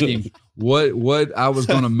didn't ask him what I was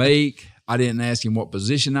going to make. I didn't ask him what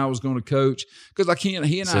position I was going to coach because I can't.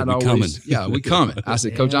 He and I had always, we coming. I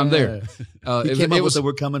said, "Coach, I'm there." It was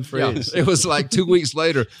we're coming for you. It was like 2 weeks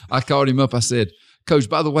later. I called him up. I said, "Coach,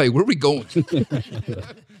 by the way, where are we going?"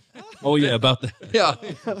 Oh yeah, about that. Yeah,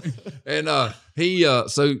 and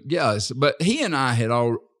but he and I had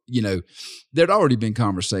all. There'd already been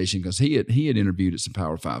conversation because he had interviewed at some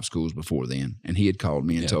Power 5 schools before then, and he had called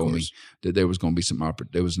me and told me that there was going to be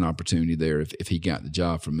there was an opportunity there if he got the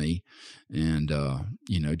job for me, and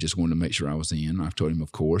just wanted to make sure I was in. I told him,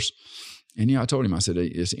 of course, and I told him, I said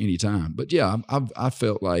it's any time. But yeah, I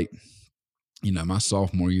felt like my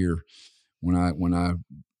sophomore year when I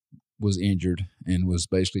was injured and was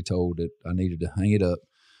basically told that I needed to hang it up.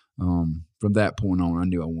 From that point on, I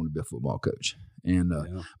knew I wanted to be a football coach. And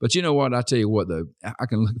but you know what? I tell you what, though, I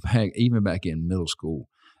can look back, even back in middle school,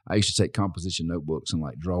 I used to take composition notebooks and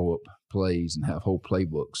like draw up plays and have whole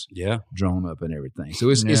playbooks drawn up and everything. So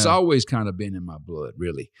it's always kind of been in my blood,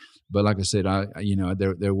 really. But like I said,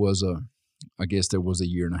 there was a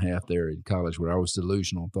year and a half there in college where I was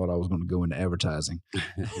delusional, thought I was going to go into advertising.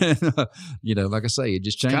 Like I say, it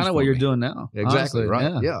just changed. Kind of what you're doing now. Exactly. Honestly,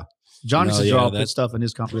 right. Yeah. John used to draw good stuff in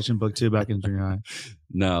his composition book too back in junior high.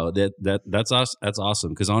 No, that's awesome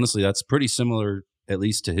because honestly, that's pretty similar, at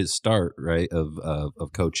least to his start, right, of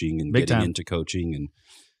coaching and getting into coaching.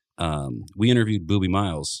 And we interviewed Boobie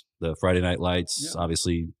Miles, the Friday Night Lights,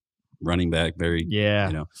 obviously running back, very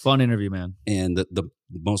fun interview, man. And the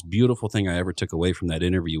most beautiful thing I ever took away from that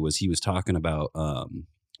interview was he was talking about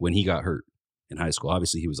when he got hurt in high school.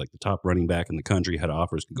 Obviously, he was like the top running back in the country, had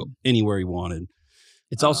offers, could go anywhere he wanted.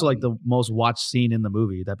 It's also like the most watched scene in the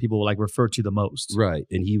movie that people will like refer to the most. Right.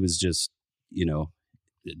 And he was just,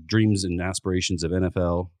 dreams and aspirations of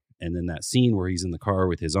NFL. And then that scene where he's in the car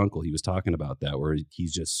with his uncle, he was talking about that, where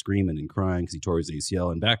he's just screaming and crying because he tore his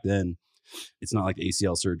ACL. And back then, it's not like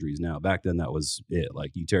ACL surgeries now. Back then, that was it.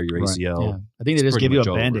 Like you tear your ACL. Right. Yeah. I think they just give you a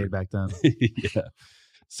Band-Aid back then. Yeah.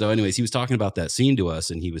 So anyways, he was talking about that scene to us,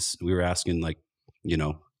 and we were asking like,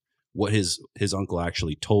 what his uncle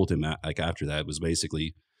actually told him after that was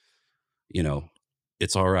basically,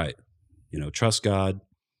 it's all right. Trust God.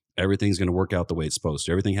 Everything's going to work out the way it's supposed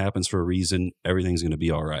to. Everything happens for a reason. Everything's going to be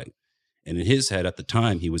all right. And in his head at the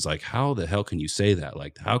time, he was like, how the hell can you say that?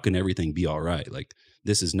 Like, how can everything be all right? Like,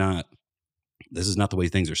 this is not the way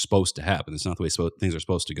things are supposed to happen. It's not the way things are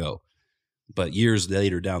supposed to go. But many years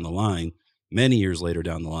later down the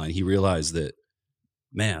line, he realized that,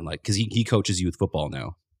 man, like, because he coaches youth football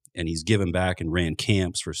now. And he's given back and ran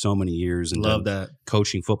camps for so many years and love that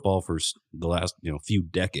coaching football for the last few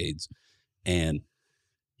decades. And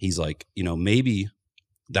he's like, maybe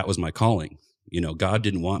that was my calling. God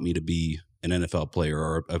didn't want me to be an NFL player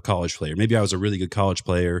or a college player. Maybe I was a really good college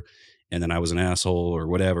player and then I was an asshole or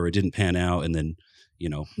whatever. It didn't pan out. And then,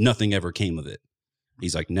 nothing ever came of it.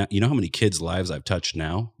 He's like, now, how many kids' lives I've touched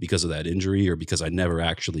now because of that injury or because I never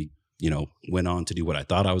actually, went on to do what I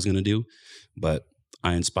thought I was going to do. But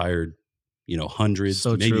I inspired, hundreds,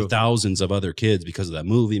 maybe thousands of other kids because of that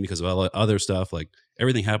movie, because of all other stuff. Like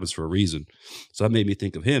everything happens for a reason. So that made me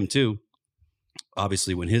think of him too.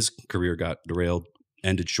 Obviously, when his career got derailed,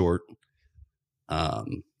 ended short. Well,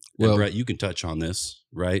 Brett, you can touch on this,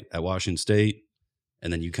 right? At Washington State.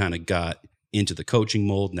 And then you kind of got into the coaching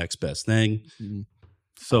mold, next best thing. Mhm.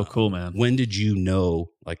 So cool, man. When did you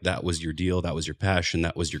know like that was your deal? That was your passion.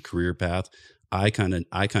 That was your career path. I kind of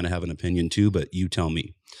have an opinion too, but you tell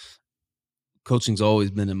me. Coaching's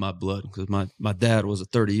always been in my blood because my dad was a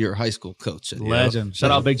 30-year high school coach. Legend.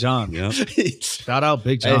 Shout out Big John. Yeah. Shout out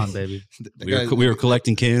Big John, baby. We were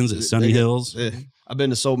collecting cans at Sunny Hills. I've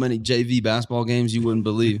been to so many JV basketball games you wouldn't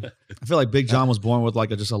believe. I feel like Big John was born with like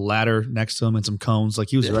just a ladder next to him and some cones. Like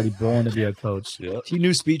he was already born to be a coach. Yep. He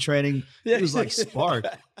knew speed training. He was like Spark.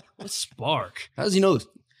 What's Spark? How does he know this?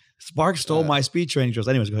 Spark stole my speed training drills.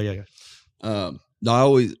 Anyways, go ahead. Yeah.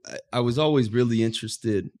 No, I was always really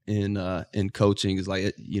interested in coaching. Is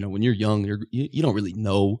like, when you're young, you don't really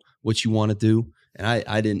know what you want to do. And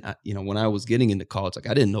I didn't, when I was getting into college, like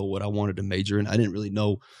I didn't know what I wanted to major in. I didn't really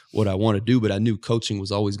know what I wanted to do, but I knew coaching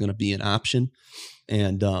was always going to be an option.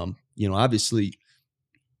 And, obviously,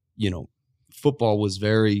 football was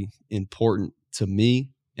very important to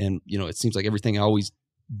me. And, it seems like everything I always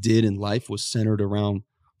did in life was centered around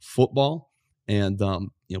football. And,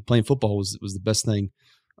 playing football was the best thing,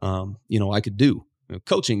 I could do.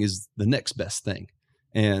 Coaching is the next best thing.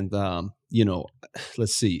 And,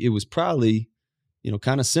 let's see, it was probably,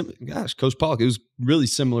 kind of similar. Gosh, Coach Pollock, it was really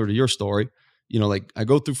similar to your story. Like I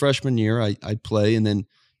go through freshman year, I play and then,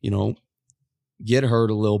 get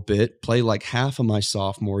hurt a little bit, play like half of my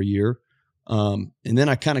sophomore year. And then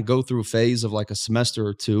I kind of go through a phase of like a semester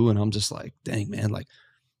or two and I'm just like, dang, man, like,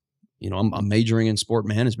 I'm majoring in sport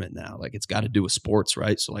management now. Like it's got to do with sports,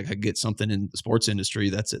 right? So like I get something in the sports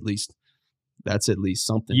industry that's at least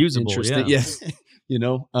something Usable, interesting. yeah.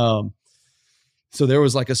 So there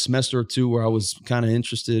was like a semester or two where I was kind of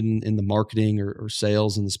interested in the marketing or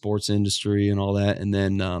sales in the sports industry and all that. And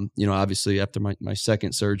then, obviously after my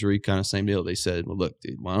second surgery, kind of same deal. They said, well, look,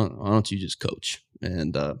 dude, why don't you just coach?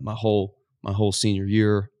 And my whole senior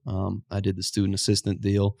year, I did the student assistant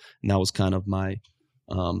deal, and that was kind of my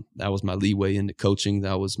leeway into coaching.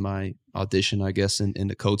 That was my audition, I guess,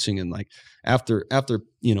 into coaching. And like after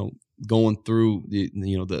going through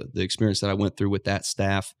the experience that I went through with that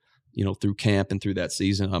staff, through camp and through that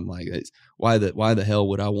season, I'm like, why the hell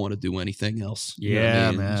would I want to do anything else?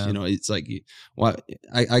 Yeah, man. It's like, why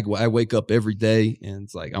I wake up every day and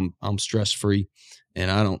it's like I'm stress free, and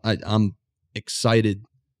I'm excited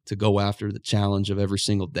to go after the challenge of every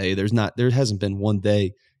single day. There hasn't been one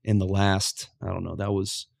day in the last, I don't know, that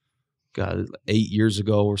was 8 years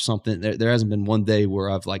ago or something. There hasn't been one day where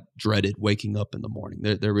I've like dreaded waking up in the morning.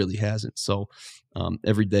 There really hasn't. So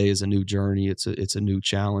every day is a new journey. It's a new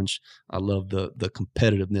challenge. I love the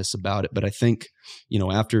competitiveness about it. But I think,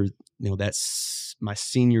 after, that's my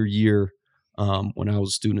senior year, when I was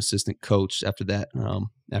a student assistant coach, after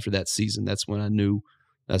that season, that's when I knew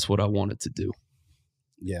that's what I wanted to do.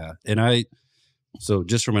 Yeah. And so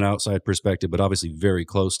just from an outside perspective, but obviously very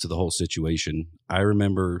close to the whole situation, I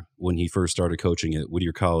remember when he first started coaching at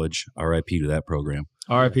Whittier College, RIP to that program.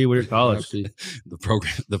 RIP Whittier College.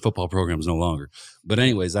 The football program is no longer. But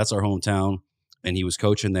anyways, that's our hometown, and he was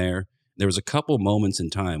coaching there. There was a couple moments in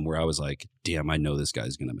time where I was like, damn, I know this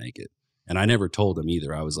guy's going to make it. And I never told him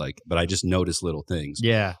either. I was like, but I just noticed little things.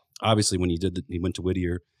 Yeah. Obviously, when he went to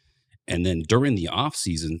Whittier, and then during the off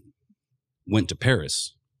season, went to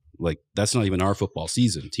Paris. Like that's not even our football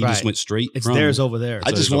season. He just went straight. It's theirs over there.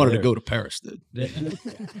 I just wanted to go to Paris, dude.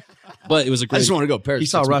 But it was a great. I just want to go to Paris. He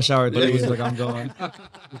saw Rush Hour. He was like, I'm going.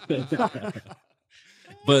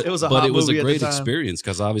 But it was a great experience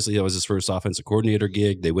because obviously that was his first offensive coordinator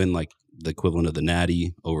gig. They win like the equivalent of the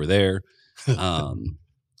Natty over there. That's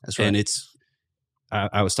right. And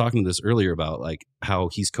I was talking to this earlier about like how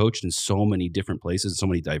he's coached in so many different places, so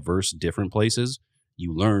many diverse different places.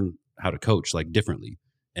 You learn how to coach like differently.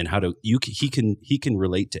 And he can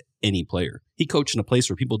relate to any player. He coached in a place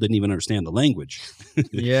where people didn't even understand the language.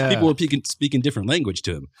 Yeah. People were speaking different language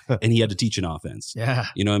to him, and he had to teach an offense. Yeah.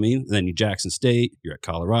 You know what I mean? And then you're Jackson State, you're at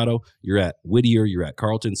Colorado, you're at Whittier, you're at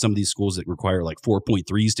Carleton, some of these schools that require like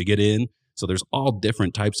 4.3s to get in. So there's all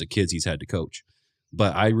different types of kids he's had to coach.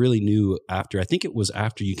 But I really knew after, I think it was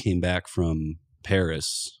after you came back from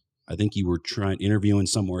Paris. I think you were interviewing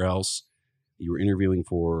somewhere else. You were interviewing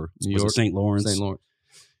for New York, St. Lawrence. St. Lawrence.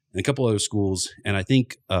 And a couple other schools. And I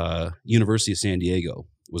think University of San Diego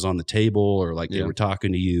was on the table, or like they were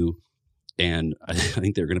talking to you. And I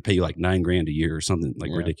think they're going to pay you like $9,000 a year or something like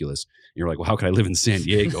ridiculous. And you're like, well, how can I live in San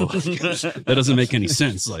Diego? That doesn't make any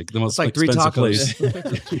sense. Like the most like expensive 3 place.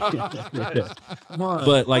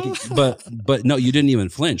 But no, you didn't even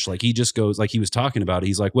flinch. Like he just goes, like he was talking about it.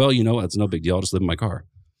 He's like, well, you know, it's no big deal. I'll just live in my car.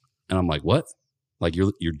 And I'm like, what? Like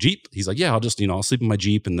your Jeep? He's like, yeah, I'll just, I'll sleep in my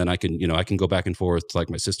Jeep, and then I can go back and forth to like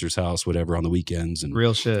my sister's house, whatever, on the weekends. And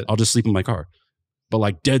real shit. I'll just sleep in my car. But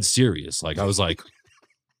like dead serious. Like I was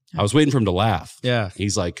waiting for him to laugh. Yeah.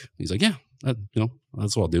 He's like, yeah,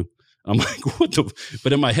 that's what I'll do. I'm like, what the?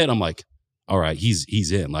 But in my head, I'm like, all right,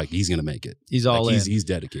 he's in. Like he's gonna make it. He's all in. He's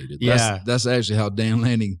dedicated. Yeah. That's actually how Dan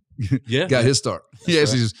Lanning got his start. He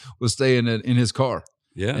actually was staying in his car.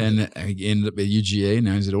 Yeah. And he ended up at UGA.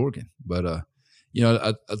 Now he's at Oregon. But I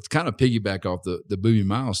kind of piggyback off the Boobie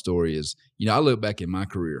Miles story is, I look back in my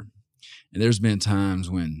career, and there's been times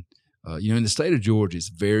when, in the state of Georgia, it's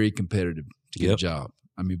very competitive to get a job.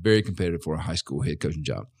 I mean, very competitive for a high school head coaching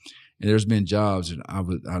job. And there's been jobs that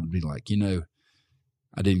I'd be like,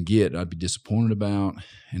 I didn't get, I'd be disappointed about,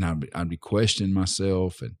 and I'd be questioning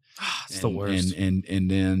myself. And it's the worst. And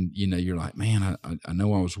then, you're like, man, I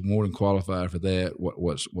know I was more than qualified for that.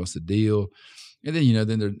 What's the deal? And then,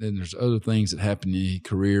 then there's other things that happen in your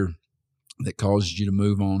career that causes you to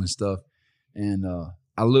move on and stuff. And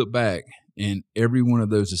I look back, and every one of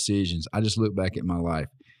those decisions, I just look back at my life,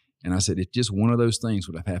 and I said, if just one of those things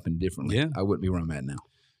would have happened differently, I wouldn't be where I'm at now.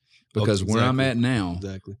 Because where I'm at now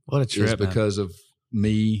what a trip, is because of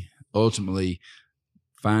me ultimately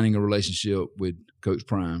finding a relationship with Coach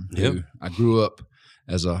Prime, who I grew up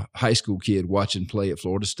as a high school kid watching play at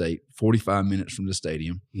Florida State, 45 minutes from the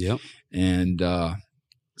stadium. Yep. And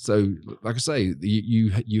so, like I say,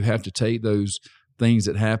 you have to take those things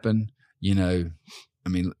that happen. I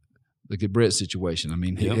mean, look at Brett's situation. I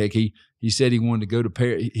mean, heck, he said he wanted to go to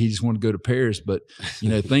Paris. He just wanted to go to Paris, but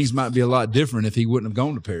things might be a lot different if he wouldn't have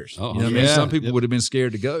gone to Paris. Oh, I mean, some people would have been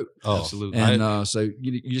scared to go. Oh, absolutely. And so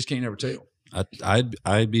you just can't ever tell.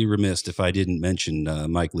 I'd be remiss if I didn't mention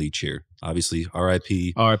Mike Leach here. Obviously,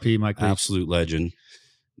 R.I.P. R.I.P. Mike Leach. Absolute legend.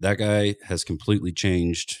 That guy has completely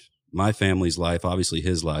changed my family's life, obviously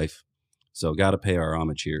his life. So got to pay our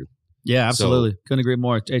homage here. Yeah, absolutely. Couldn't agree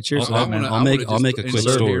more. Hey, cheers to that, man. I'll make a quick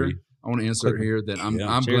story. I want to insert here that I'm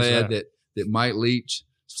glad that Mike Leach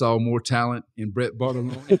saw more talent in Brett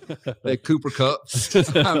Bartolone at Cooper Cup.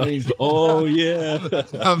 I mean, oh yeah,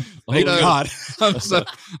 God,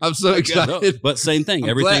 I'm so excited. But same thing,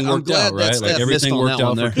 everything worked out, right? Like everything worked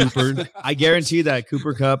out for Cooper. I guarantee that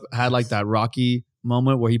Cooper Cup had like that Rocky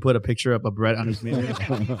moment where he put a picture up of Brett on his mirror.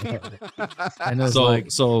 And it was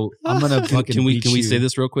so I'm gonna fucking can we say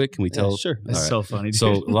this real quick? Can we tell? Sure. It's so funny. Dude.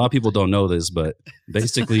 So a lot of people don't know this, but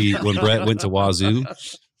basically when Brett went to Wazoo,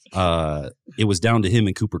 it was down to him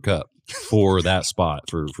and Cooper Cup for that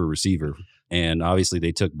spot for receiver. And obviously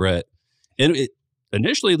they took Brett. And it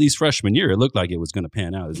initially, at least freshman year, it looked like it was going to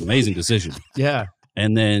pan out. It was an amazing decision. Yeah.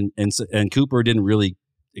 And then and Cooper didn't really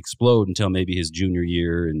explode until maybe his junior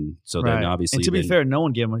year. And so then obviously. And to be fair, no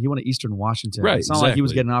one gave him. He went to Eastern Washington. Right. It's not like he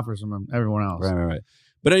was getting offers from everyone else. Right.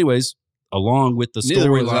 But anyways, along with the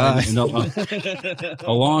storyline,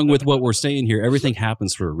 along with what we're saying here, everything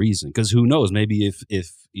happens for a reason. Because who knows? Maybe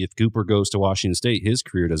if Cooper goes to Washington State, his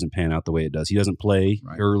career doesn't pan out the way it does. He doesn't play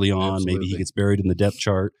early on. Absolutely. Maybe he gets buried in the depth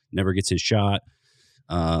chart, never gets his shot.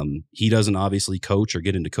 He doesn't obviously coach or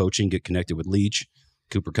get into coaching, get connected with Leach.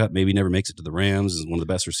 Cooper Cup maybe never makes it to the Rams, is one of the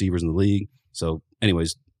best receivers in the league. So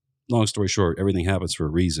anyways, long story short, everything happens for a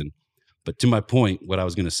reason. But to my point, what I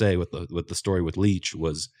was going to say with the story with Leach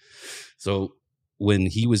was, so when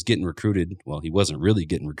he was getting recruited, well, he wasn't really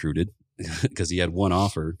getting recruited because he had one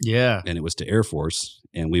offer. Yeah. And it was to Air Force.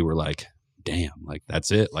 And we were like, damn, like that's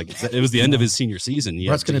it. Like it was the end of his senior season.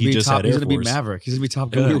 He's going to be top. He's going to be Maverick. He's going to be top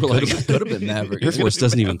gun. And we were like, could have been Maverick. Air Force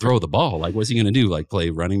doesn't even throw the ball. Like, what's he going to do? Like play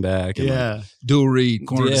running back? And dual read,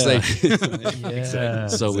 corner to safety.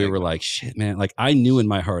 Exactly. So we were like, shit, man. Like I knew in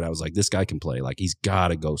my heart, I was like, this guy can play. Like he's got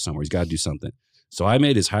to go somewhere. He's got to do something. So I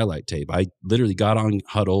made his highlight tape. I literally got on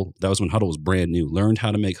Huddle. That was when Huddle was brand new. Learned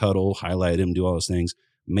how to make Huddle, highlight him, do all those things.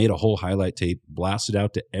 Made a whole highlight tape, blasted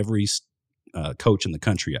out to every coach in the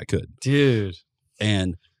country I could. Dude.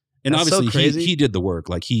 And that's obviously he did the work.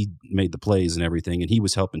 Like he made the plays and everything, and he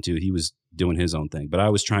was helping too. He was doing his own thing, but I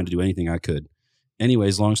was trying to do anything I could.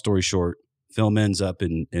 Anyways, long story short, film ends up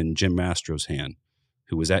in Jim Mastro's hand,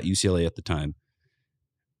 who was at UCLA at the time.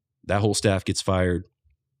 That whole staff gets fired.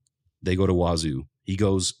 They go to Wazoo. He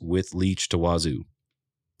goes with Leach to Wazoo.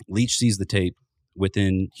 Leach sees the tape. He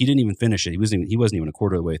didn't even finish it. He wasn't even a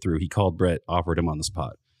quarter of the way through. He called Brett, offered him on the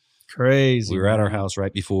spot. Crazy. We were at our house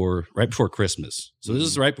right before Christmas. So this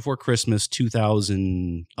is right before Christmas,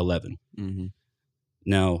 2011. Mm-hmm.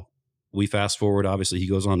 Now we fast forward. Obviously, he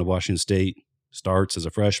goes on to Washington State, starts as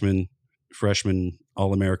a freshman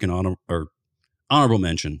All-American honorable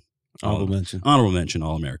mention,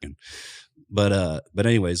 All-American. But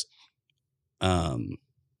anyways,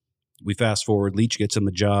 we fast forward. Leach gets him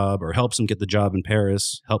a job, or helps him get the job in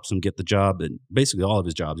Paris. Helps him get the job, and basically all of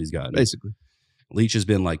his jobs he's gotten. Basically, Leach has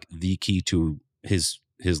been like the key to his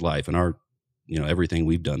life and our, everything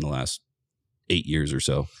we've done the last 8 years or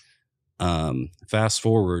so. Fast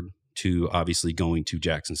forward to obviously going to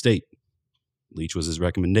Jackson State. Leach was his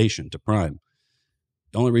recommendation to Prime.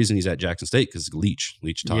 The only reason he's at Jackson State because Leach.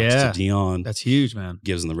 Leach talks to Dion. That's huge, man.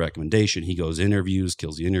 Gives him the recommendation. He goes interviews,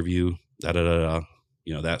 kills the interview.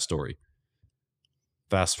 That story.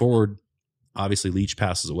 Fast forward, obviously Leach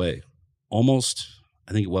passes away. Almost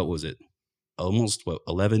 11,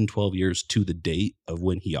 12 years to the date of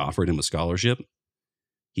when he offered him a scholarship.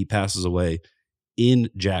 He passes away in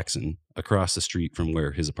Jackson, across the street from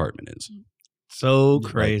where his apartment is. So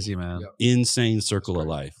crazy, man. Insane circle of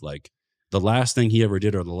life. Like the last thing he ever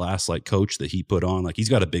did, or the last like coach that he put on, like he's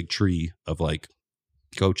got a big tree of like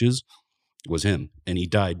coaches, was him. And he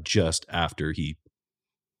died just after he,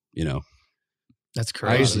 That's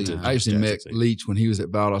crazy. I actually met Leach when he was at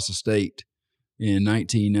Valdosta State in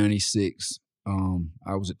 1996.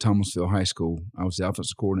 I was at Thomasville High School. I was the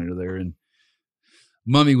offensive coordinator there, and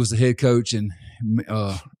Mummy was the head coach, and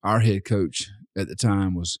our head coach at the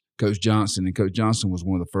time was Coach Johnson, and Coach Johnson was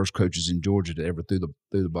one of the first coaches in Georgia to ever threw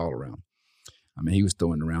the ball around. I mean, he was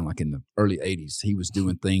throwing it around like in the early 80s. He was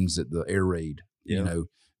doing things that the air raid,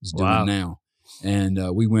 is doing now. And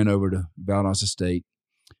we went over to Valdosta State.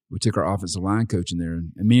 We took our offensive line coach in there,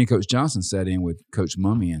 and me and Coach Johnson sat in with Coach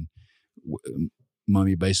Mummy, and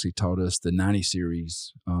Mummy basically taught us the 90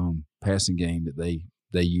 series passing game that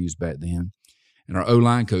they used back then. And our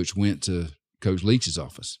O-line coach went to Coach Leach's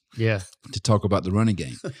office to talk about the running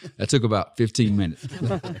game. That took about 15 minutes.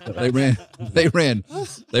 They ran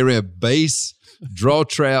base, draw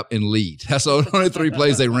trap, and lead. That's the only 3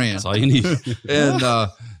 plays they ran. That's all you need. And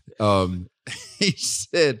he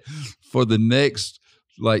said for the next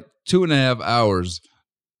like 2.5 hours,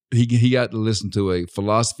 he got to listen to a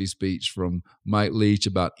philosophy speech from Mike Leach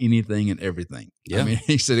about anything and everything. Yeah. I mean,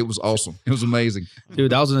 he said it was awesome. It was amazing.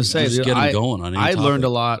 Dude, I was going to say, Just get him going on any I topic. learned a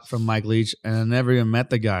lot from Mike Leach, and I never even met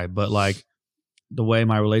the guy, but like the way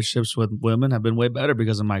my relationships with women have been way better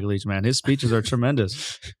because of Mike Leach, man. His speeches are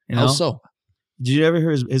tremendous. How so? Did you ever hear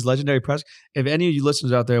his legendary press? If any of you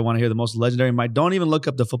listeners out there want to hear the most legendary Mike, don't even look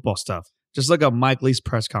up the football stuff. Just look up Mike Leach's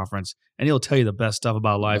press conference, and he'll tell you the best stuff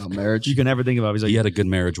about life, About marriage. you can ever think about. He's like, He had a good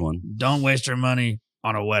marriage one. don't waste your money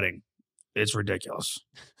on a wedding. It's ridiculous.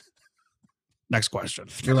 Next question.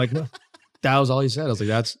 You're like, that was all he said. I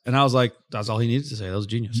was like, that's all he needed to say. That was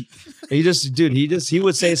genius. He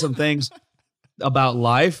would say some things about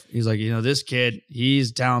life. He's like, this kid,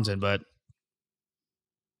 he's talented, but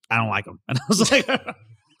I don't like him. And I was like,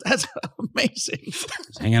 that's amazing. He's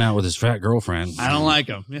hanging out with his fat girlfriend. I don't like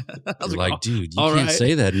him. Yeah. I was You're like, like, dude, you all can't right.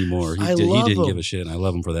 say that anymore. He I didn't love give him. a shit. And I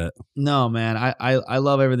love him for that. No, man. I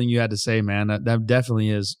love everything you had to say, man. That definitely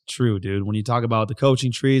is true, dude. When you talk about the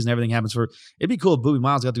coaching trees and everything happens it'd be cool if Booby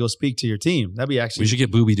Miles got to go speak to your team. That'd be actually. We should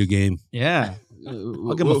get Booby to game. Yeah.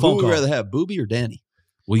 I'll give him a phone Who would call. you rather have, Booby or Danny?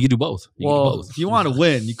 Well, you do both. You can do both. If you want to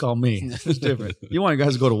win, you call me. It's different. You want your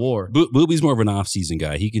guys to go to war. Booby's more of an off-season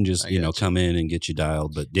guy. He can just, I got you. come in and get you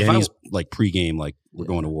dialed. But Danny's like pregame, like we're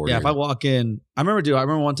going to war. Yeah, here. if I walk in, I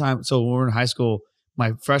remember one time, so when we were in high school,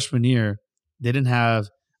 my freshman year, they didn't have,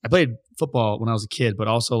 I played football when I was a kid, but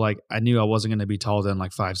also like I knew I wasn't going to be taller than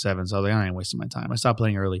like 5'7", so I was like, I ain't wasting my time. I stopped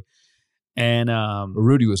playing early. And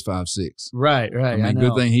Rudy was 5'6". right. I mean, know.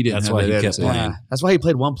 good thing he didn't That's have why that he kept attitude. playing. Yeah, that's why he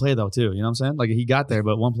played one play though too. You know what I'm saying? Like he got there,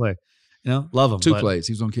 but one play. Love him. 2 but plays.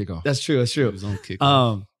 He was on kickoff. That's true. That's He true. was on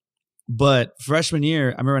kickoff. But freshman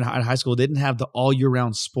year, I remember in high school, they didn't have the all year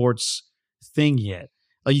round sports thing yet.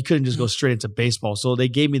 Like you couldn't just go straight into baseball. So they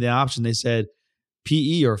gave me the option. They said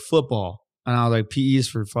PE or football. And I was like, PE is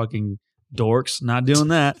for fucking dorks. Not doing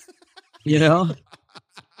that.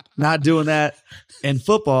 Not doing that. And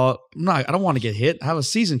football, I don't want to get hit. I have a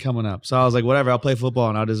season coming up. So I was like, whatever, I'll play football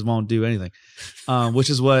and I just won't do anything. Which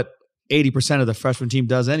is what 80% of the freshman team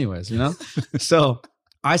does anyways, So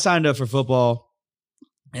I signed up for football.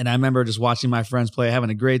 And I remember just watching my friends play, having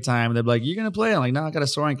a great time. And they're like, "You're going to play?" I'm like, "No, I got a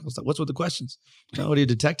sore ankle." What's with the questions? What are you, a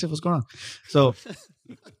detective? What's going on? So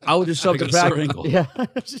I would just show up to got a sore practice. ankle. Yeah.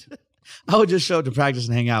 I would just show up to practice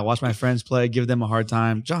and hang out, watch my friends play, give them a hard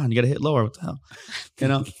time. John, you got to hit lower. What the hell? You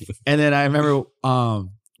know? And then I remember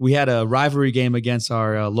we had a rivalry game against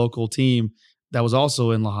our local team that was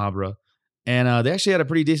also in La Habra. And they actually had a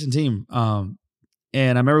pretty decent team. And I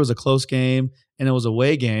remember it was a close game, and it was a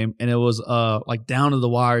away game, and it was like down to the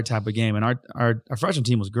wire type of game. And our freshman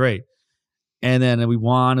team was great. And then we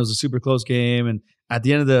won. It was a super close game. And at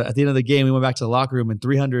the end of the game, we went back to the locker room, and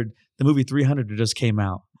the movie 300 just came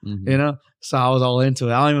out. Mhm. You know, so I was all into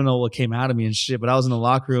it. I don't even know what came out of me and shit, but I was in the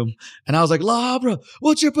locker room and I was like, "La Habra,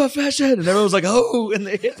 what's your profession?" And everyone was like, "Oh," and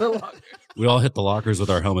they hit the locker. We all hit the lockers with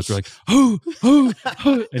our helmets. We're like, oh, oh,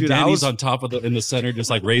 oh. And Dude, Danny's on top of in the center, just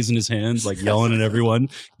like raising his hands, like yelling at everyone.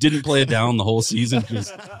 Didn't play it down the whole season.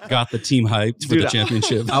 Just got the team hyped for the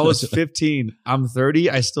championship. I was 15. I'm 30.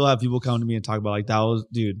 I still have people come to me and talk about like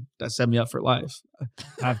that set me up for life.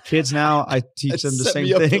 I have kids now. I teach them the set same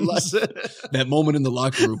me up for things. life. That moment in the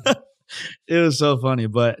locker room. It was so funny.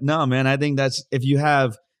 But no, man, I think that's if you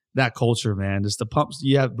have that culture, man, just the pumps.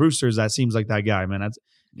 You have Brewster's that seems like that guy, man.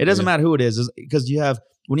 It doesn't matter who it is because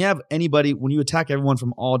when you attack everyone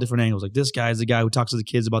from all different angles, like this guy is the guy who talks to the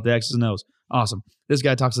kids about the X's and O's. Awesome. This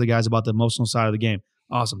guy talks to the guys about the emotional side of the game.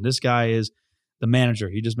 Awesome. This guy is the manager.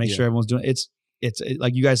 He just makes sure everyone's doing it. It's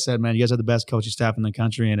like you guys said, man, you guys have the best coaching staff in the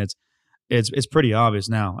country, and it's pretty obvious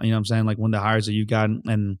now. You know what I'm saying? Like when the hires that you've gotten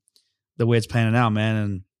and the way it's panning out, man.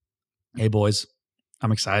 And hey, boys,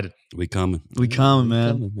 I'm excited. We coming,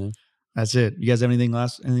 man. That's it. You guys have anything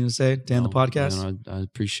to say to end the podcast? Man, I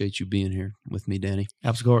appreciate you being here with me, Danny.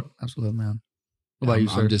 Absolutely, man. What about you,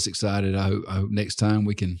 sir? I'm just excited. I hope next time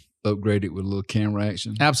we can upgrade it with a little camera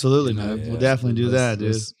action. Absolutely, You know, man. We'll definitely do that,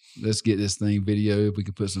 dude. Let's get this thing video. If we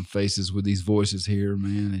can put some faces with these voices here,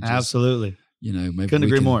 man. And just, Absolutely. You know, maybe Couldn't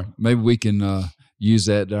agree more. Maybe we can use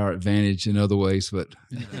that to our advantage in other ways. But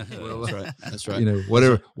That's right. That's right. you know,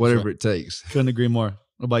 whatever it takes. Couldn't agree more.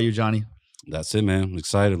 What about you, Johnny? That's it, man. I'm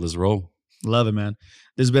excited. Let's roll. Love it, man.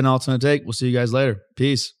 This has been Alternate Take. We'll see you guys later.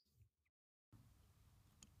 Peace.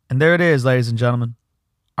 And there it is, ladies and gentlemen.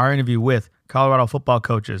 Our interview with Colorado football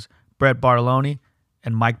coaches Brett Bartolone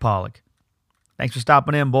and Mike Pollock. Thanks for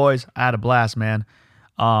stopping in, boys. I had a blast, man.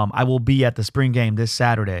 I will be at the spring game this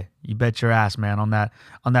Saturday. You bet your ass, man, on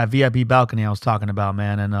that VIP balcony I was talking about,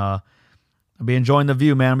 man. And I'll be enjoying the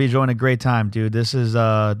view, man. I'll be enjoying a great time, dude. This is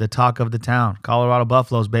the talk of the town. Colorado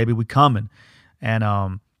Buffaloes, baby. We coming.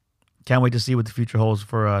 And can't wait to see what the future holds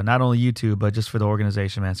for not only you two, but just for the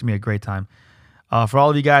organization, man. It's going to be a great time. For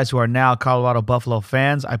all of you guys who are now Colorado Buffalo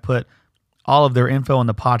fans, I put all of their info in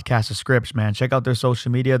the podcast description, man. Check out their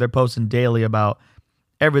social media. They're posting daily about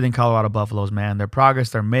everything Colorado Buffaloes, man. Their progress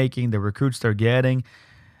they're making, the recruits they're getting.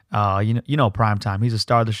 You know Prime Time. He's a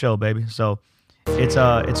star of the show, baby. So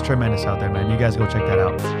it's tremendous out there, man. You guys go check that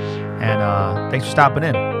out. And thanks for stopping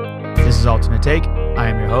in. This is Alternate Take. I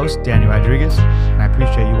am your host, Danny Rodriguez, and I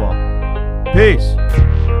appreciate you all.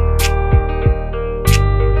 Peace.